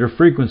far greater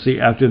frequency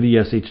after the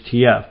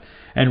SHTF,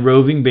 and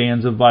roving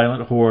bands of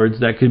violent hordes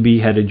that could be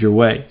headed your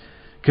way.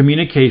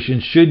 Communication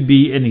should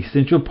be an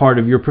essential part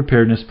of your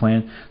preparedness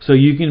plan so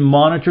you can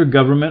monitor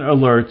government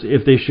alerts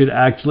if they should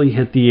actually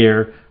hit the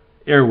air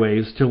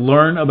airwaves to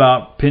learn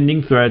about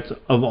pending threats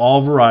of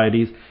all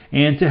varieties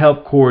and to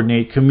help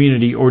coordinate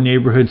community or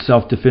neighborhood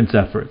self-defense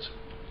efforts.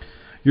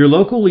 Your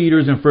local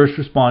leaders and first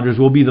responders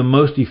will be the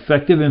most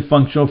effective and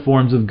functional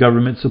forms of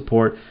government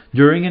support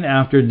during and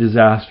after a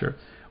disaster.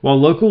 While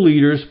local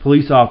leaders,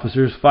 police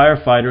officers,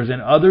 firefighters,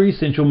 and other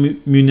essential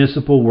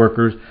municipal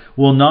workers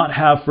will not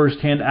have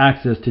first-hand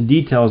access to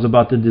details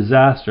about the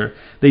disaster,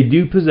 they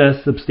do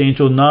possess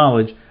substantial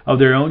knowledge of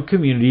their own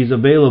community's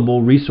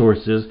available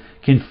resources,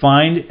 can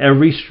find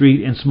every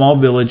street and small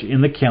village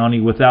in the county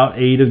without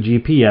aid of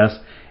GPS,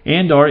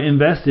 and are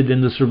invested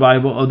in the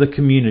survival of the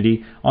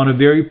community on a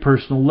very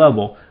personal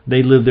level.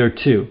 They live there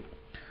too.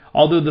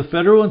 Although the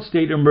federal and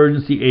state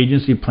emergency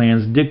agency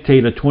plans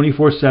dictate a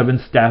 24/7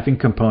 staffing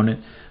component,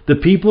 the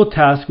people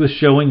tasked with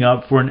showing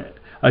up for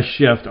a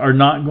shift are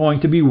not going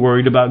to be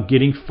worried about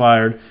getting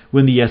fired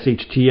when the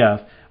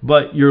SHTF,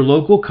 but your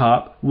local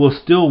cop will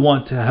still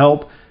want to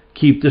help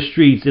keep the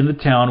streets in the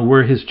town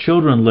where his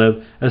children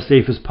live as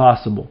safe as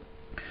possible.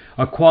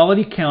 A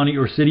quality county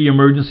or city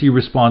emergency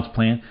response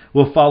plan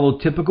will follow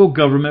typical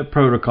government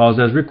protocols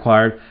as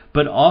required,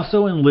 but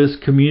also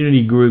enlist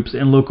community groups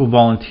and local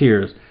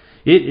volunteers.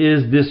 It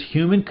is this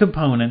human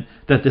component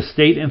that the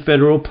state and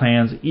federal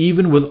plans,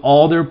 even with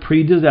all their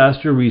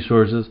pre-disaster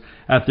resources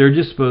at their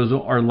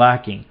disposal, are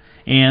lacking,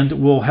 and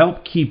will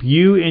help keep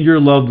you and your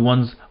loved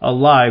ones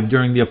alive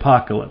during the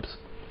apocalypse.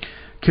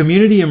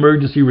 Community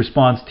emergency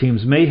response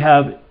teams may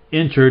have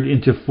entered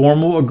into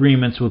formal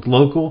agreements with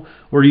local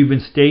or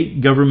even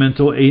state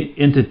governmental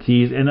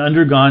entities and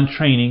undergone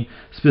training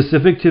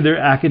specific to their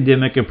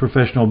academic and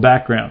professional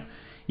background.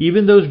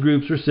 Even those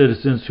groups or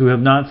citizens who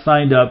have not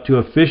signed up to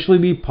officially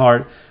be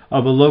part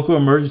of a local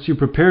emergency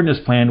preparedness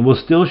plan will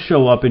still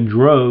show up in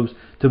droves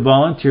to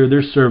volunteer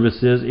their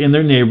services in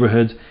their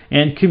neighborhoods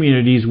and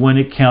communities when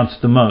it counts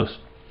the most.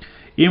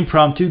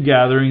 Impromptu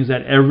gatherings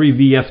at every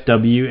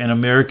VFW and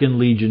American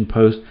Legion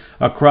post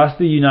across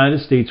the United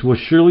States will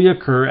surely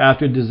occur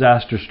after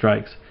disaster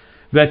strikes.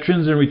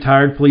 Veterans and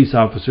retired police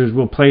officers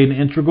will play an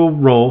integral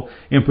role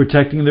in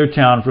protecting their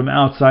town from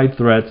outside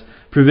threats,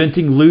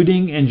 preventing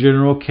looting and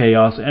general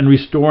chaos, and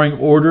restoring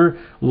order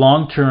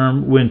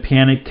long-term when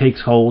panic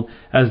takes hold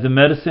as the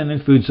medicine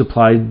and food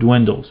supply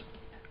dwindles.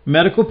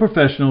 Medical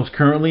professionals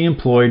currently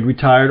employed,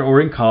 retired,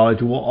 or in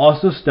college will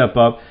also step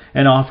up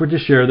and offer to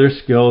share their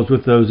skills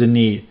with those in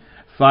need.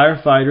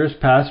 Firefighters,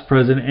 past,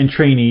 present, and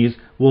trainees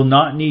will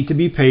not need to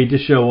be paid to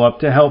show up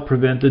to help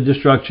prevent the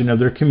destruction of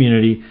their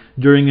community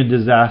during a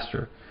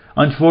disaster.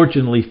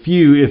 Unfortunately,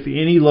 few, if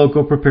any,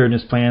 local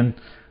preparedness plans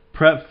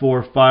prep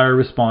for fire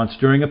response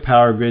during a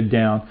power grid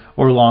down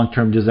or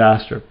long-term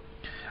disaster.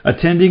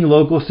 Attending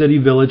local city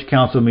village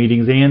council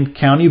meetings and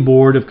county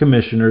board of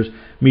commissioners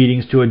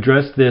meetings to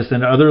address this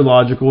and other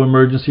logical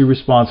emergency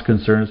response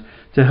concerns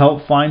to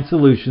help find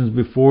solutions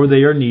before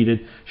they are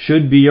needed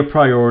should be a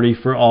priority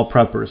for all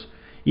preppers.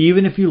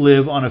 Even if you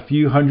live on a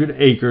few hundred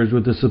acres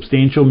with a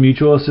substantial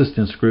mutual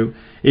assistance group,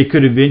 it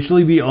could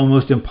eventually be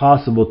almost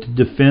impossible to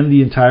defend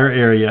the entire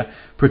area,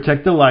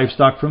 protect the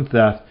livestock from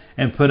theft,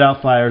 and put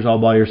out fires all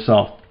by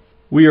yourself.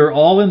 We are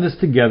all in this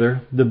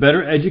together. The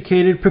better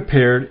educated,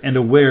 prepared, and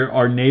aware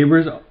our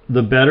neighbors,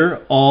 the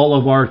better all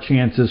of our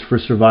chances for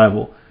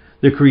survival.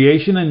 The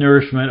creation and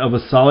nourishment of a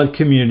solid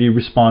community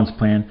response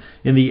plan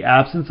in the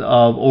absence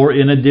of or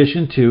in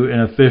addition to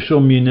an official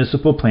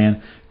municipal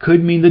plan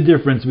could mean the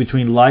difference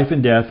between life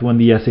and death when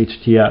the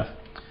SHTF.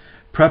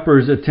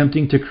 Preppers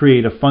attempting to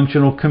create a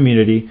functional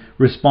community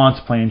response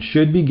plan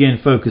should begin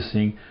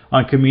focusing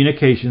on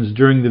communications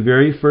during the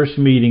very first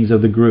meetings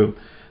of the group.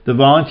 The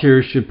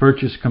volunteers should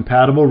purchase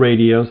compatible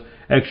radios,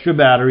 extra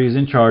batteries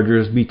and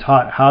chargers, be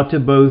taught how to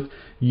both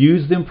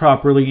use them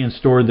properly and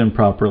store them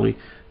properly,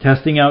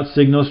 testing out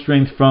signal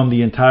strength from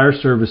the entire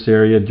service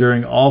area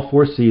during all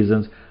 4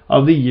 seasons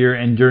of the year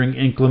and during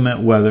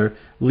inclement weather.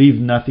 Leave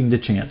nothing to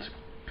chance.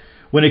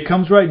 When it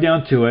comes right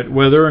down to it,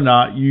 whether or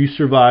not you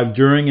survive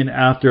during and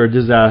after a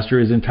disaster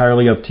is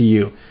entirely up to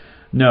you.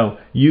 No,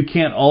 you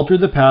can't alter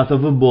the path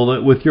of a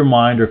bullet with your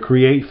mind or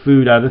create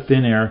food out of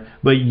thin air,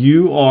 but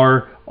you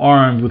are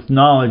armed with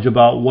knowledge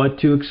about what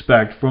to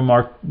expect from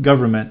our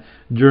government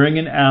during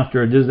and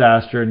after a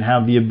disaster and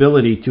have the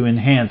ability to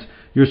enhance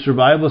your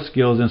survival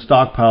skills and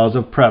stockpiles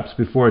of preps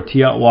before a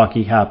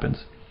Tiatwaki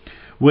happens.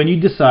 What you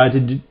decide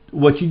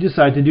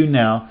to do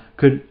now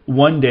could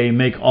one day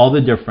make all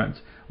the difference.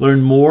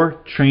 Learn more,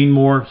 train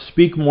more,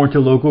 speak more to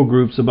local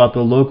groups about the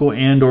local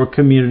and or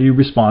community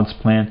response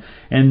plan,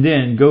 and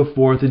then go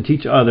forth and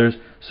teach others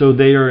so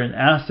they are an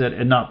asset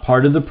and not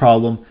part of the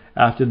problem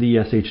after the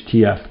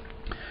SHTF.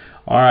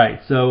 Alright,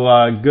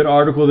 so good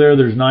article there.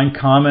 There's 9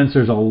 comments.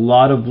 There's a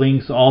lot of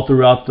links all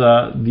throughout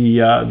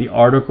the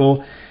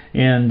article,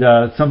 and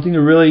something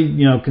to really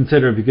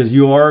consider, because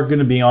you are going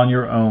to be on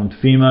your own.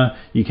 FEMA,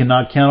 you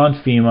cannot count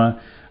on FEMA.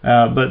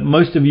 But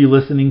most of you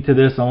listening to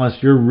this,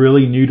 unless you're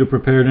really new to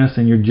preparedness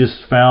and you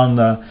just found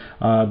the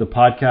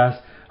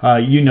podcast,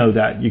 you know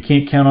that you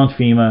can't count on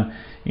FEMA,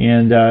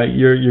 and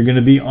you're going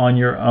to be on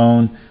your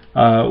own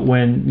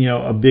when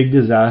a big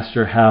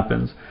disaster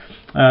happens.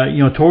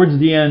 towards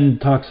the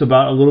end talks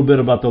about a little bit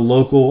about the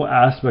local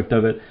aspect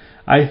of it.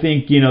 I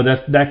think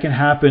that can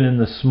happen in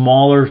the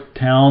smaller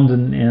towns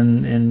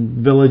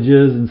and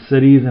villages and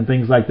cities and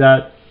things like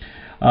that.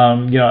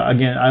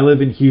 Again, I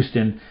live in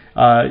Houston,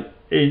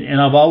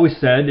 and I've always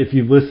said, if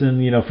you've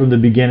listened, from the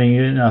beginning,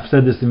 and I've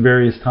said this in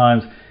various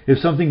times, if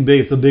something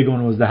big, if the big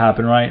one was to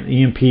happen, right,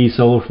 EMP,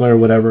 solar flare,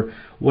 whatever,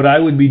 what I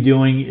would be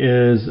doing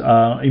is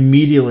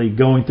immediately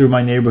going through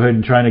my neighborhood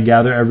and trying to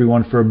gather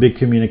everyone for a big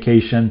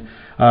communication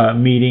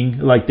meeting,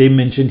 like they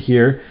mentioned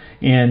here,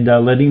 and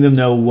letting them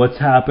know what's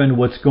happened,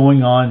 what's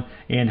going on,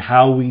 and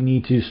how we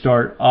need to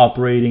start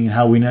operating and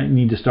how we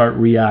need to start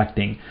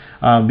reacting.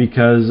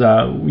 Because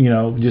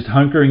just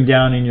hunkering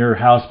down in your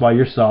house by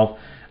yourself,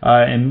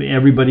 and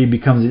everybody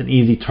becomes an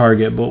easy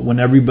target. But when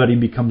everybody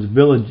becomes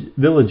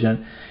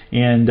vigilant,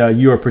 and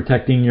you are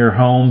protecting your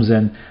homes,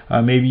 and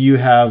maybe you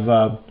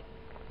have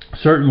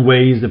certain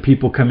ways that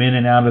people come in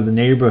and out of the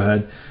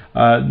neighborhood,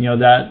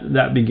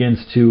 that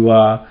begins to,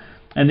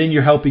 and then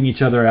you're helping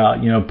each other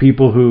out.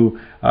 People who,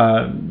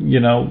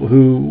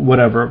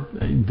 whatever,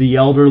 the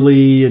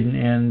elderly,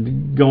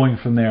 and going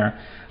from there.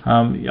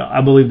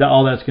 I believe that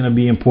all that's going to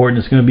be important.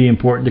 It's going to be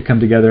important to come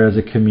together as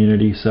a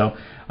community. So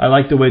I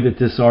like the way that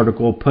this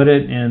article put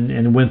it,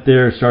 and went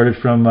there, started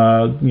from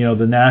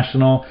the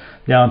national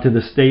down to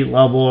the state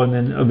level, and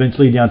then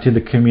eventually down to the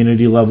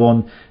community level,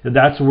 and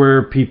that's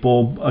where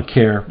people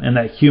care, and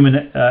that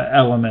human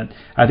element.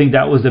 I think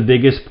that was the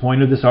biggest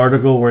point of this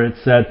article, where it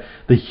said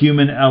the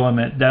human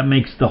element, that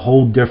makes the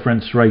whole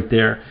difference right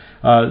there.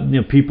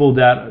 People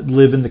that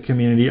live in the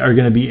community are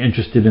going to be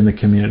interested in the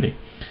community.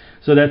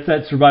 So that's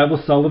that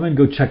Survival Sullivan.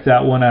 Go check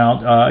that one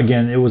out.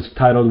 Again, it was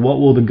titled, "What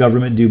Will the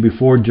Government Do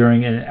Before,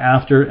 During, and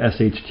After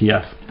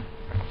SHTF?"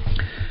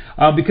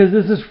 Because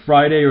this is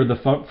Friday, or the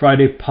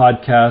Friday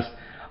podcast,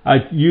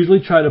 I usually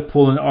try to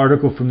pull an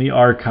article from the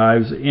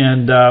archives.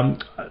 And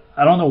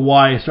I don't know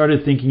why I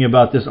started thinking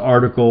about this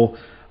article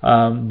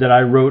that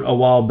I wrote a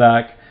while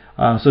back.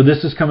 So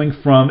this is coming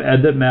from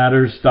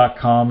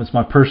edthatmatters.com. It's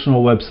my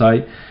personal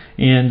website.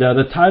 And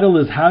the title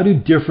is, "How Do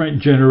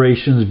Different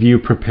Generations View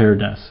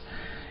Preparedness?"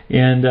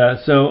 And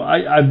so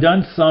I've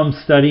done some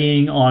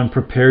studying on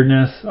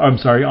preparedness. On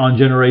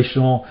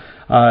generational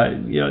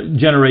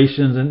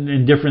generations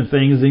and different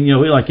things, and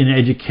like in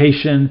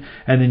education,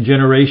 and then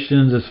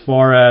generations as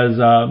far as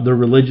the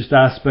religious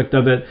aspect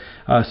of it,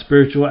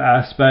 spiritual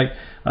aspect.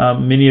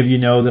 Many of you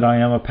know that I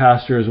am a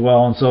pastor as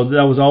well, and so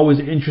that was always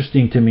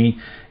interesting to me.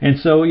 And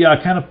so I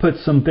kind of put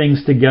some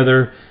things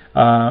together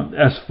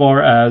as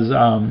far as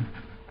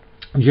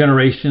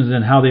generations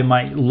and how they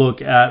might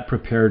look at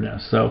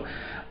preparedness. So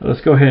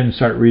let's go ahead and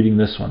start reading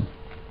this one.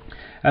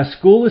 As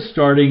school is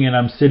starting and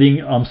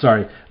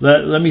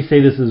let me say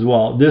this as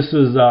well. This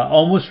was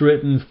almost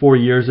written 4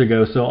 years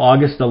ago, so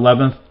August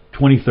 11th,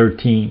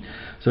 2013.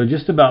 So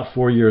just about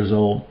 4 years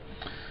old.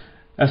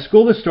 As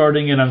school is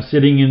starting and I'm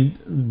sitting in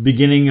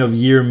beginning of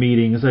year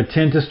meetings, I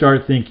tend to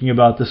start thinking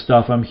about the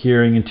stuff I'm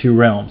hearing in two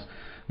realms.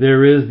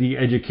 There is the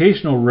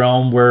educational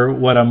realm, where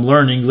what I'm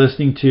learning,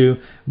 listening to,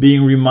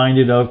 being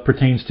reminded of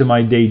pertains to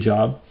my day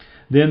job.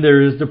 Then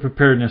there is the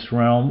preparedness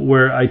realm,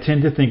 where I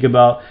tend to think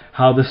about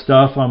how the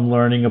stuff I'm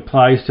learning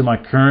applies to my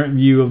current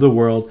view of the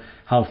world,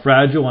 how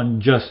fragile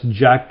and just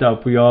jacked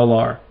up we all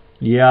are.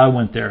 Yeah, I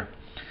went there.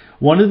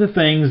 One of the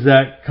things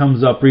that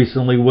comes up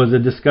recently was a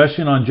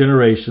discussion on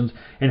generations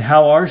and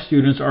how our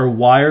students are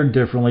wired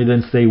differently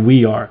than, say,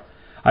 we are.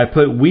 I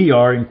put "we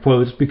are" in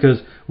quotes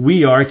because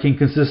we are can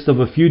consist of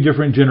a few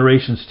different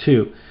generations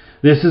too.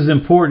 This is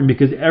important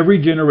because every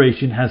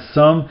generation has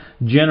some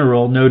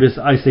general, notice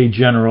I say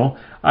general,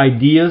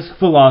 ideas,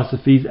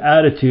 philosophies,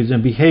 attitudes,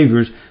 and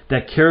behaviors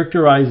that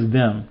characterize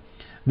them.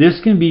 This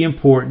can be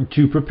important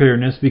to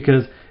preparedness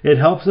because it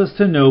helps us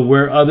to know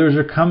where others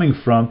are coming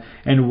from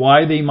and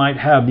why they might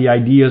have the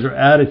ideas or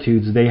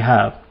attitudes they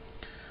have.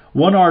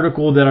 One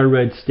article that I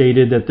read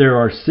stated that there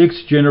are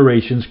 6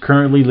 generations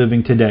currently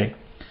living today.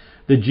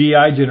 The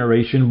GI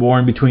generation,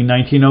 born between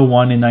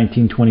 1901 and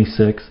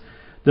 1926.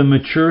 The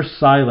mature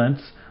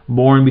silents,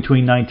 born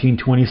between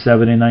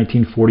 1927 and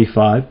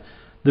 1945.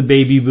 The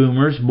baby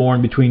boomers,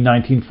 born between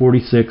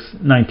 1946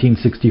 and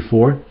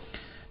 1964.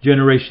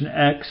 Generation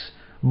X,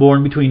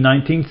 born between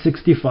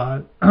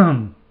 1965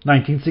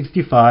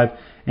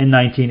 and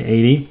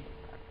 1980.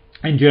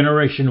 And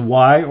Generation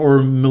Y, or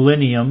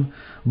millennials,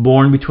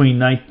 born between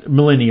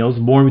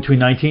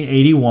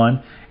 1981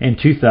 and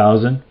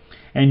 2000.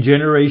 And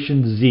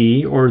Generation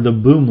Z, or the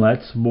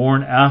boomlets,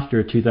 born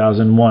after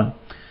 2001.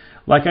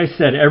 Like I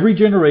said, every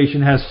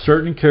generation has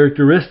certain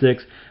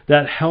characteristics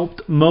that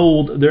helped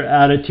mold their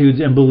attitudes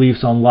and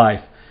beliefs on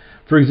life.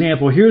 For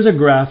example, here's a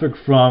graphic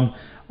from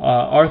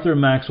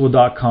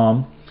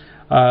arthurmaxwell.com.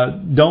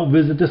 Don't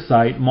visit the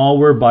site.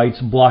 Malware bites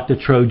blocked a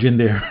Trojan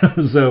there.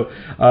 So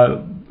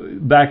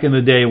back in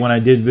the day when I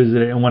did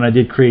visit it and when I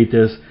did create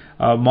this,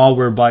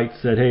 Malware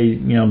bites said, hey,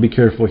 be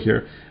careful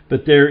here.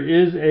 But there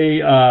is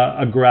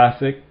a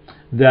graphic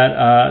that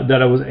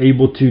I was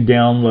able to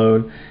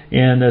download,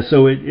 and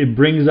so it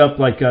brings up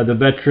like the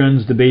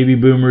veterans, the baby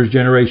boomers,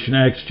 Generation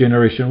X,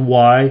 Generation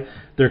Y,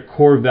 their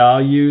core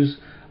values.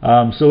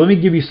 So let me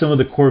give you some of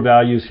the core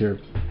values here.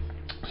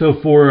 So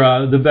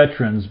for the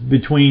veterans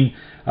between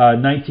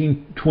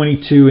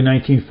 1922 and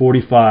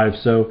 1945,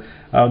 so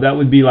that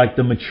would be like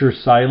the mature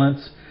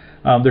silence.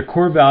 Their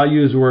core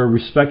values were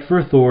respect for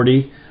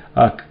authority,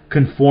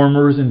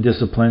 conformers, and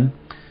discipline.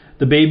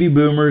 The baby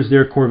boomers,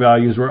 their core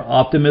values were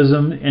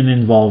optimism and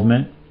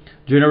involvement.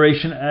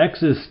 Generation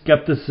X is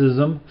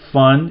skepticism,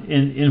 fun,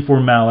 and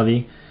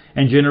informality.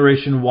 And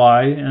Generation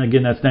Y, and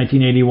again that's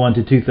 1981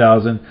 to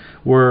 2000,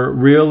 were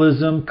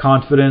realism,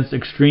 confidence,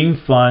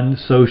 extreme fun,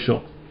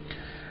 social.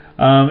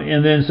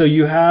 And then so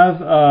you have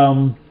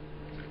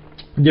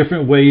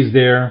different ways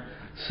there.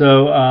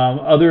 So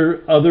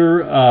other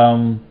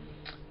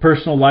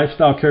personal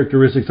lifestyle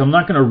characteristics. I'm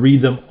not going to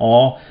read them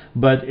all,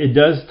 but it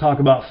does talk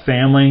about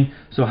family.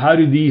 So how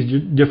do these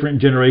different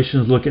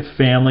generations look at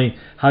family?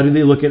 How do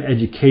they look at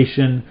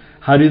education?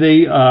 How do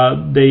they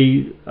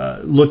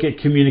look at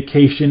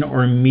communication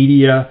or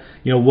media?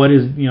 What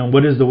is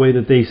the way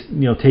that they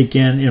take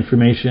in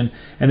information?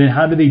 And then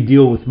how do they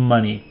deal with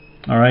money?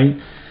 All right.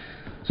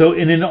 So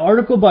in an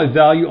article by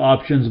Value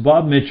Options,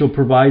 Bob Mitchell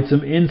provides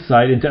some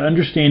insight into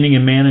understanding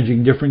and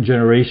managing different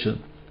generations.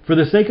 For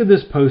the sake of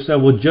this post, I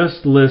will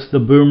just list the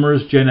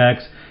Boomers, Gen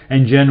X,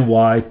 and Gen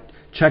Y.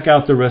 Check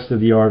out the rest of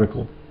the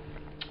article.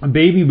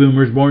 Baby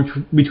boomers born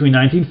between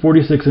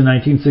 1946 and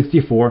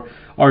 1964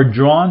 are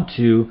drawn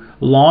to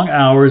long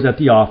hours at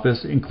the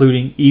office,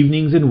 including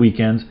evenings and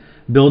weekends,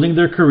 building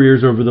their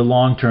careers over the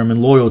long term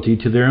and loyalty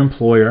to their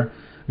employer,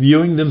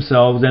 viewing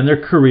themselves and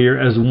their career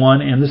as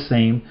one and the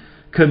same,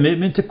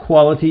 commitment to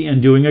quality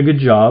and doing a good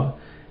job,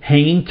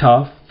 hanging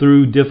tough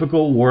through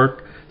difficult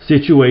work,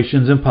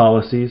 situations and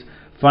policies,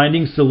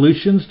 finding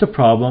solutions to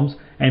problems,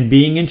 and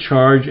being in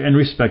charge and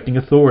respecting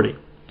authority.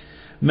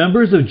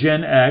 Members of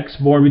Gen X,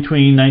 born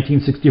between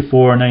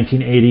 1964 and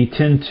 1980,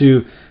 tend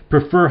to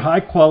prefer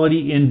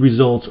high-quality end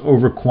results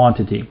over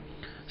quantity,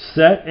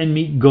 set and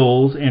meet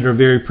goals and are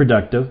very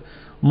productive,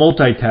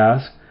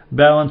 multitask,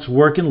 balance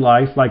work and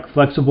life like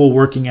flexible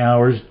working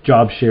hours,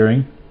 job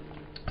sharing,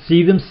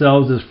 see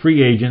themselves as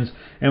free agents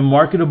and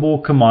marketable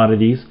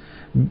commodities,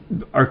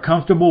 are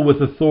comfortable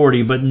with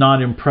authority but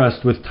not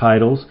impressed with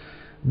titles,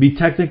 be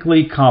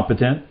technically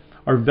competent,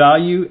 or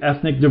value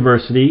ethnic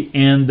diversity,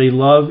 and they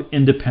love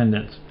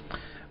independence.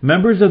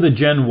 Members of the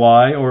Gen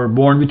Y, or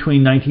born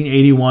between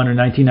 1981 and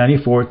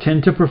 1994,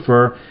 tend to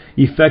prefer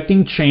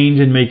effecting change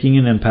and making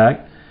an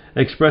impact,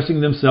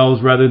 expressing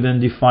themselves rather than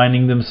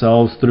defining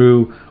themselves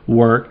through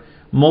work,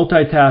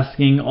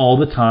 multitasking all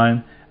the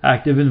time,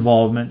 active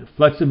involvement,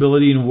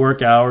 flexibility in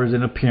work hours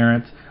and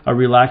appearance, a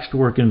relaxed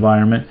work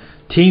environment,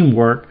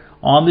 teamwork,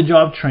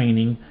 on-the-job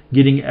training,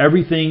 getting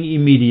everything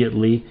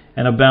immediately,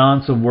 and a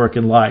balance of work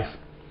and life.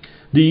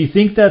 Do you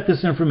think that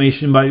this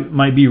information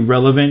might be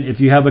relevant if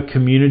you have a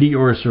community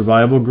or a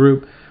survival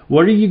group?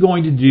 What are you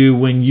going to do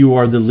when you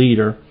are the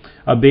leader,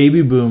 a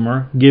baby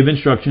boomer, give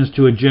instructions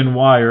to a Gen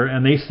Yer,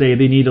 and they say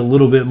they need a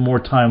little bit more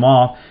time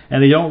off,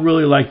 and they don't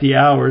really like the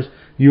hours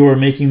you are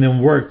making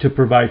them work to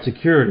provide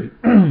security?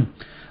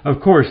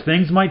 Of course,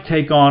 things might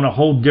take on a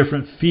whole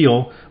different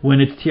feel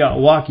when it's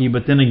Tiawaki,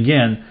 but then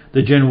again,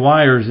 the Gen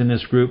Yers in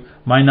this group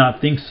might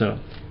not think so.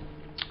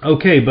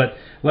 Okay, but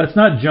let's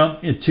not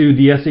jump into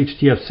the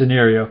SHTF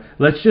scenario.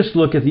 Let's just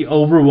look at the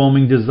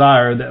overwhelming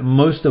desire that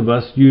most of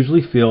us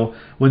usually feel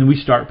when we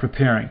start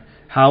preparing.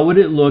 How would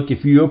it look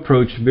if you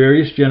approach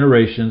various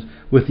generations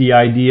with the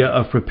idea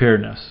of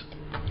preparedness?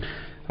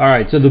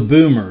 Alright, so the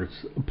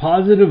boomers, a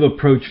positive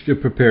approach to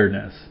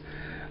preparedness.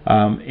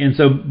 And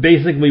so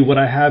basically what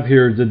I have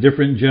here is the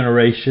different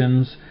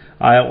generations.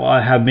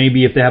 I have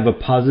maybe if they have a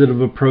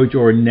positive approach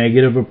or a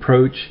negative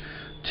approach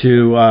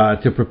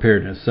to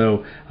preparedness.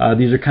 So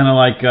these are kind of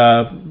like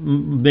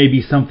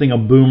maybe something a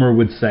boomer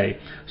would say.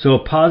 So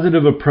a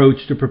positive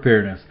approach to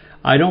preparedness.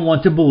 I don't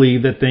want to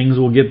believe that things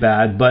will get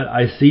bad, but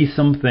I see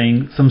some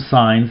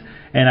signs,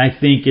 and I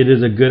think it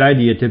is a good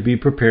idea to be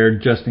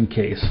prepared just in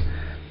case.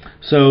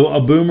 So a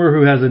boomer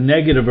who has a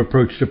negative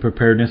approach to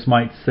preparedness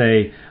might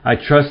say, I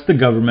trust the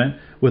government.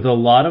 With a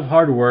lot of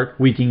hard work,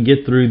 we can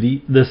get through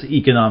this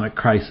economic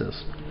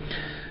crisis.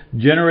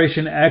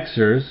 Generation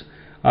Xers,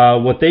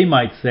 what they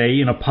might say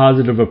in a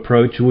positive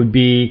approach would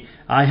be,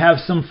 I have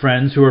some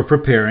friends who are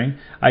preparing.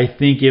 I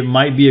think it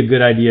might be a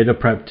good idea to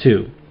prep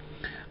too.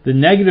 The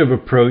negative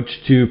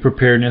approach to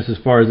preparedness as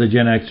far as the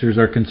Gen Xers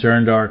are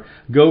concerned are,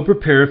 go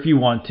prepare if you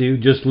want to,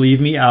 just leave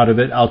me out of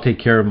it, I'll take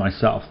care of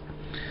myself.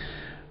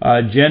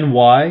 Gen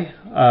Y,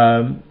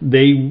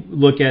 they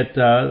look at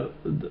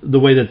the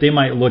way that they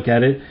might look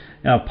at it.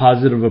 A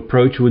positive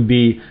approach would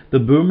be, the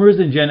boomers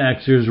and Gen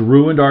Xers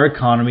ruined our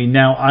economy,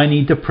 now I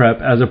need to prep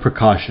as a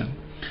precaution.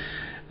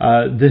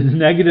 The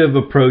negative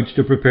approach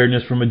to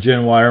preparedness from a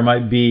Gen Yer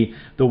might be,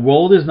 the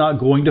world is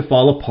not going to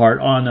fall apart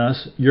on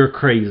us, you're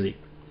crazy.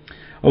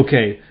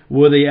 Okay,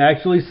 will they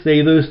actually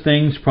say those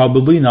things?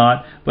 Probably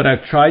not, but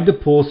I've tried to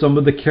pull some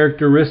of the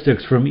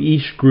characteristics from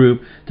each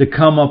group to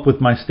come up with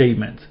my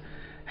statements.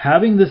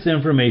 Having this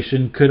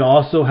information could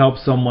also help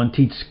someone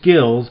teach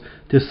skills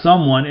to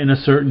someone in a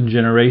certain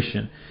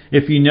generation.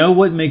 If you know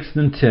what makes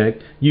them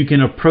tick, you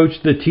can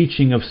approach the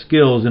teaching of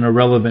skills in a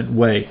relevant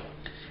way.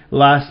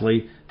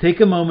 Lastly, take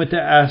a moment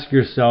to ask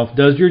yourself,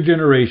 does your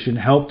generation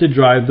help to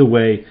drive the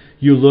way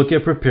you look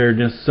at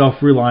preparedness,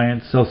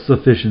 self-reliance,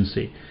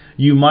 self-sufficiency?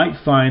 You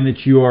might find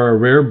that you are a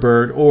rare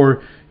bird,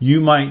 or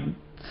you might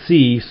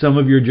see some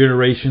of your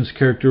generation's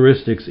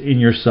characteristics in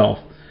yourself.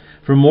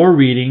 For more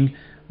reading,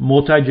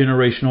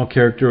 multi-generational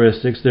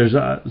characteristics,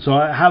 so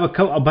I have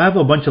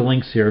a bunch of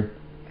links here,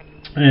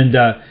 and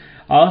I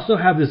also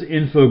have this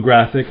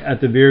infographic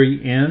at the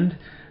very end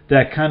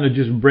that kind of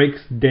just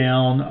breaks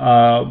down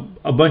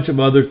a bunch of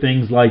other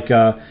things like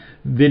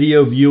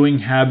video viewing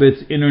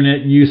habits,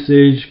 internet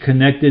usage,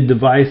 connected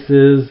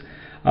devices,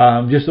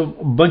 just a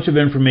bunch of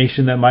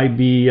information that might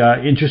be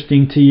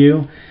interesting to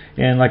you.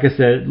 And like I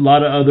said, a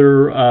lot of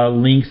other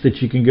links that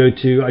you can go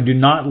to. I do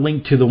not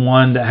link to the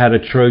one that had a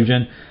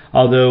Trojan,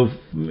 although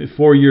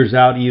 4 years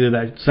out, either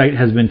that site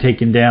has been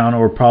taken down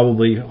or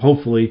probably,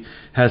 hopefully,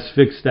 has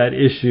fixed that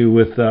issue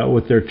with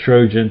their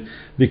Trojan,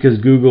 because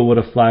Google would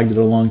have flagged it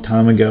a long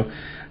time ago.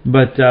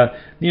 But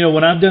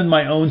when I've done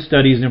my own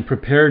studies in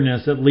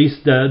preparedness, at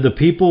least the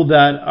people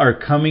that are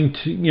coming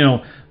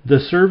to, the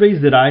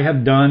surveys that I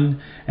have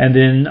done, and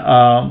then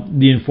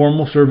the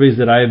informal surveys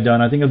that I have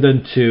done, I think I've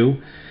done 2.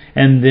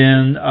 And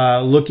then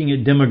looking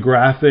at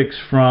demographics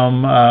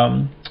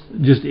from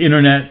just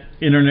internet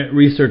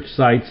research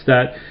sites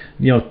that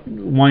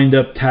wind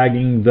up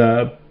tagging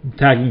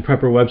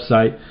Prepper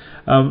website.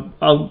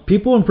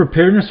 People in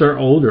preparedness are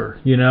older,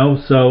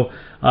 so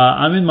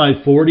I'm in my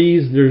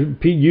 40s.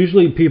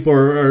 Usually people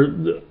are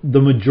the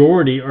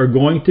majority are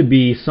going to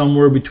be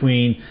somewhere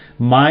between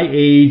my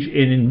age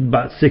and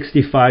about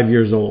 65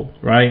 years old,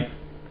 right?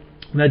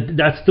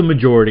 That's the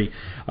majority.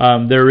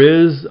 There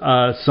is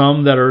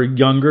some that are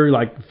younger,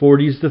 like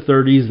 40s to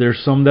 30s. There's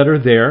some that are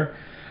there.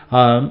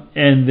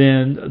 And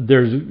then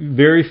there's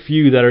very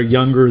few that are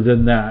younger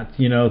than that,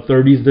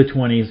 30s to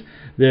 20s.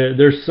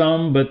 There's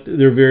some, but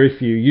they're very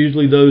few.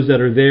 Usually those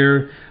that are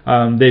there,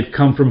 they've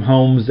come from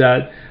homes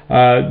that,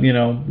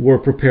 were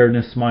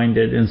preparedness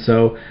minded. And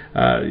so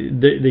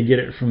they get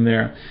it from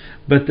there.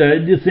 But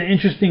it's an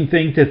interesting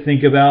thing to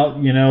think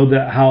about,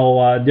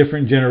 how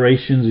different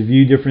generations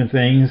view different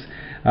things.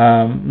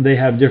 They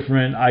have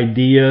different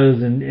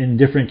ideas and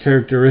different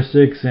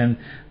characteristics and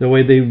the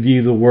way they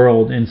view the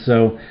world. And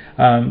so,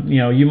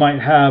 you might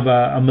have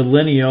a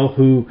millennial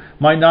who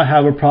might not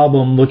have a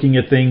problem looking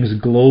at things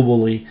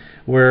globally,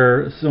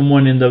 where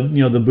someone in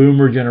the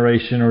boomer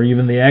generation or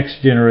even the X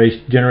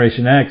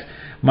generation X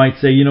might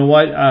say,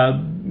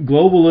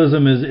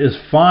 globalism is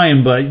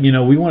fine, but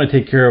we want to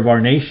take care of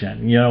our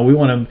nation. We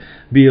want to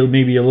be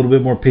maybe a little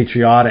bit more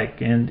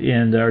patriotic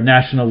and or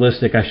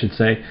nationalistic, I should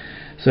say.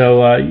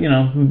 So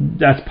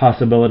that's a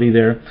possibility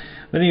there.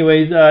 But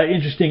anyways,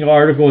 interesting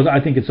articles. I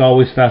think it's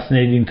always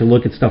fascinating to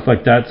look at stuff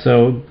like that.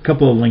 So a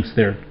couple of links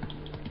there.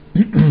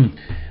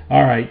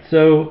 All right.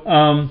 So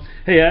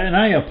hey, and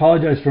I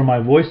apologize for my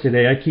voice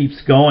today. It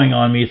keeps going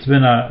on me. It's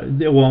been I'm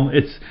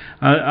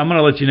going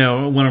to let you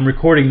know when I'm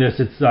recording this.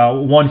 It's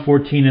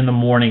 1:14 in the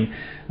morning.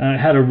 I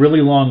had a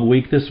really long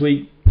week this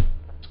week.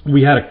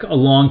 We had a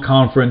long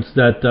conference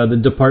that the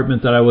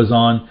department that I was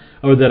on,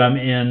 or that I'm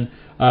in,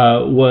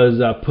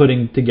 was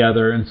putting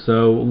together, and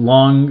so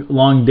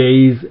long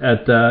days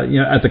at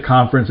the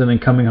conference, and then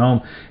coming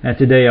home. And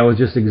today I was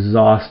just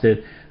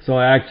exhausted. So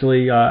I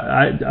actually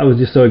I was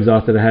just so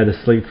exhausted I had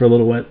to sleep for a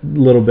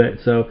little bit.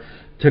 So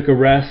took a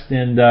rest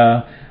and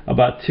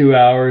about 2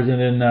 hours, and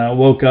then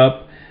woke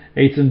up,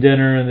 ate some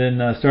dinner, and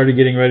then started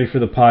getting ready for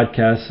the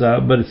podcast.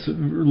 But it's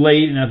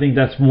late, and I think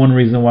that's one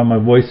reason why my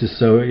voice is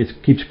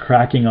it keeps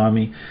cracking on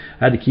me.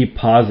 I had to keep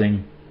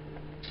pausing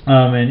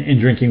and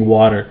drinking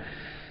water.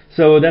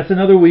 So that's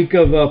another week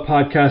of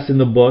podcasts in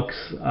the books.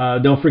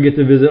 Don't forget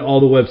to visit all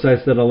the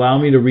websites that allow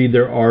me to read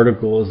their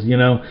articles.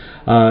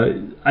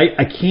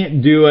 I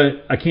can't do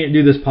it. I can't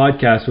do this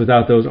podcast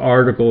without those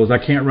articles. I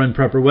can't run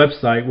Prepper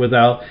website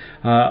without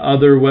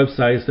other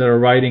websites that are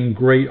writing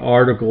great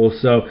articles.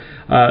 So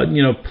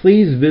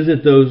please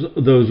visit those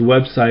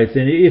websites.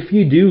 And if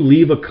you do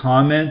leave a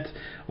comment,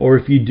 or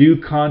if you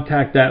do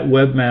contact that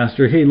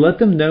webmaster, hey, let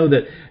them know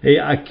that, hey,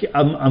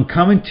 I'm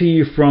coming to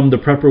you from the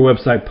Prepper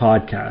website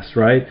podcast,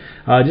 right?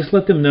 Just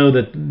let them know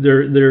that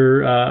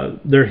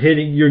they're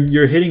hitting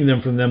you're hitting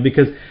them from them,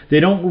 because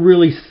they don't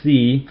really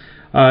see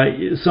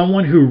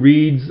someone who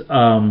reads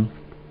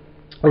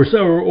or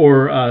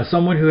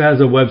someone who has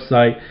a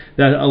website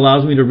that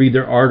allows me to read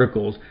their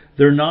articles.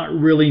 They're not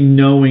really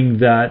knowing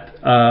that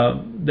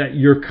that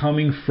you're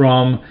coming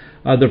from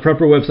the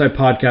Prepper website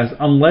podcast,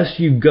 unless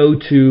you go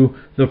to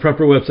the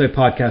Prepper website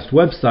podcast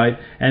website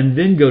and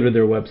then go to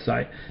their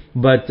website.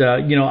 But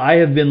I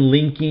have been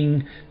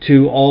linking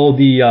to all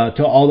the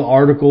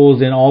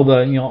articles and all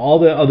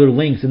the other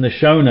links in the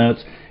show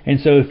notes, And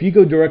so if you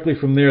go directly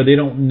from there, they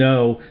don't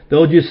know.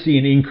 They'll just see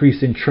an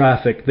increase in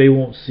traffic. They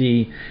won't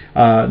see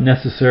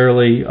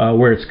necessarily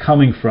where it's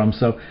coming from.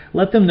 So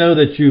let them know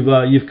that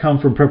you've come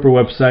from Prepper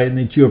website and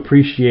that you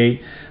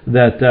appreciate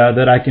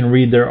that I can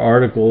read their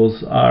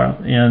articles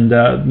and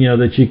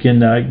that you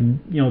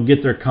can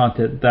get their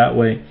content that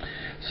way.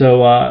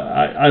 So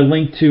I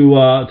link to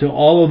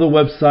all of the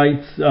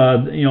websites,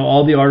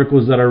 all the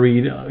articles that I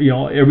read,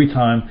 every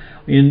time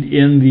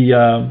in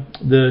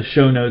the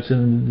show notes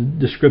and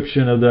the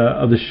description of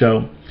the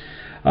show.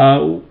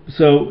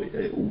 So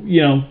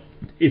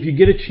if you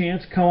get a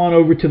chance, come on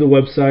over to the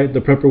website, the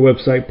Prepper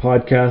website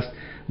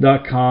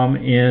podcast.com,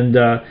 and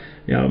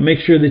make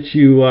sure that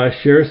you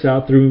share us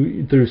out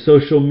through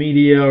social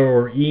media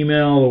or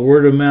email or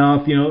word of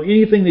mouth.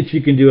 Anything that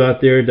you can do out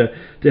there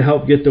to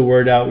help get the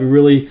word out. We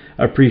really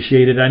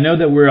appreciate it. I know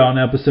that we're on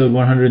episode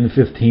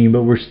 115,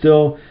 but we're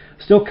still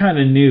kind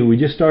of new. We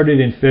just started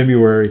in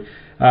February.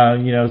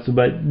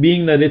 But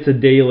being that it's a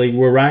daily,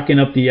 we're racking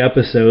up the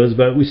episodes,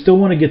 but we still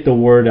want to get the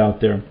word out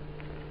there.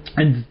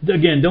 And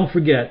again, don't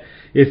forget,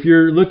 if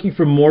you're looking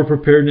for more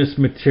preparedness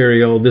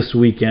material this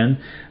weekend,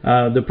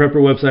 the Prepper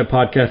Website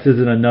podcast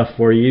isn't enough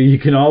for you. You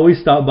can always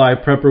stop by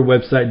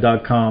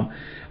prepperwebsite.com.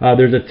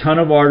 There's a ton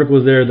of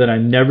articles there that I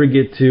never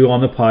get to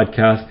on the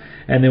podcast.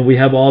 And then we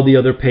have all the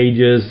other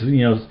pages,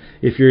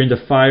 if you're into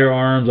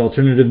firearms,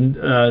 alternative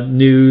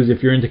news,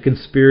 if you're into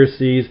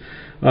conspiracies,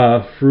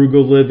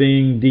 frugal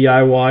living,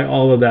 DIY,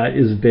 all of that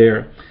is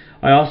there.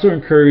 I also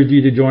encourage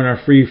you to join our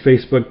free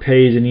Facebook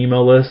page and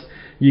email list.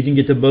 You can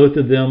get to both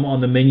of them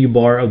on the menu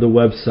bar of the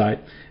website.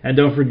 And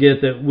don't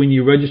forget that when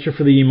you register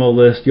for the email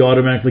list, you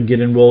automatically get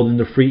enrolled in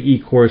the free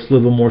e-course,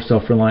 Live a More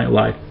Self-Reliant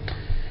Life.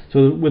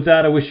 So with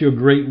that, I wish you a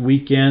great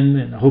weekend,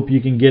 and I hope you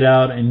can get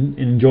out and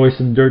enjoy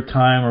some dirt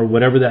time or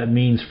whatever that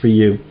means for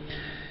you.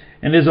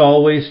 And as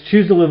always,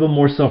 choose to live a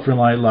more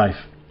self-reliant life.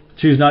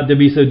 Choose not to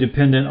be so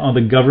dependent on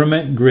the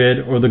government, grid,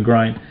 or the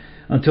grind.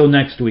 Until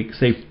next week,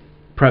 stay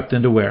prepped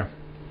and aware.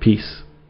 Peace.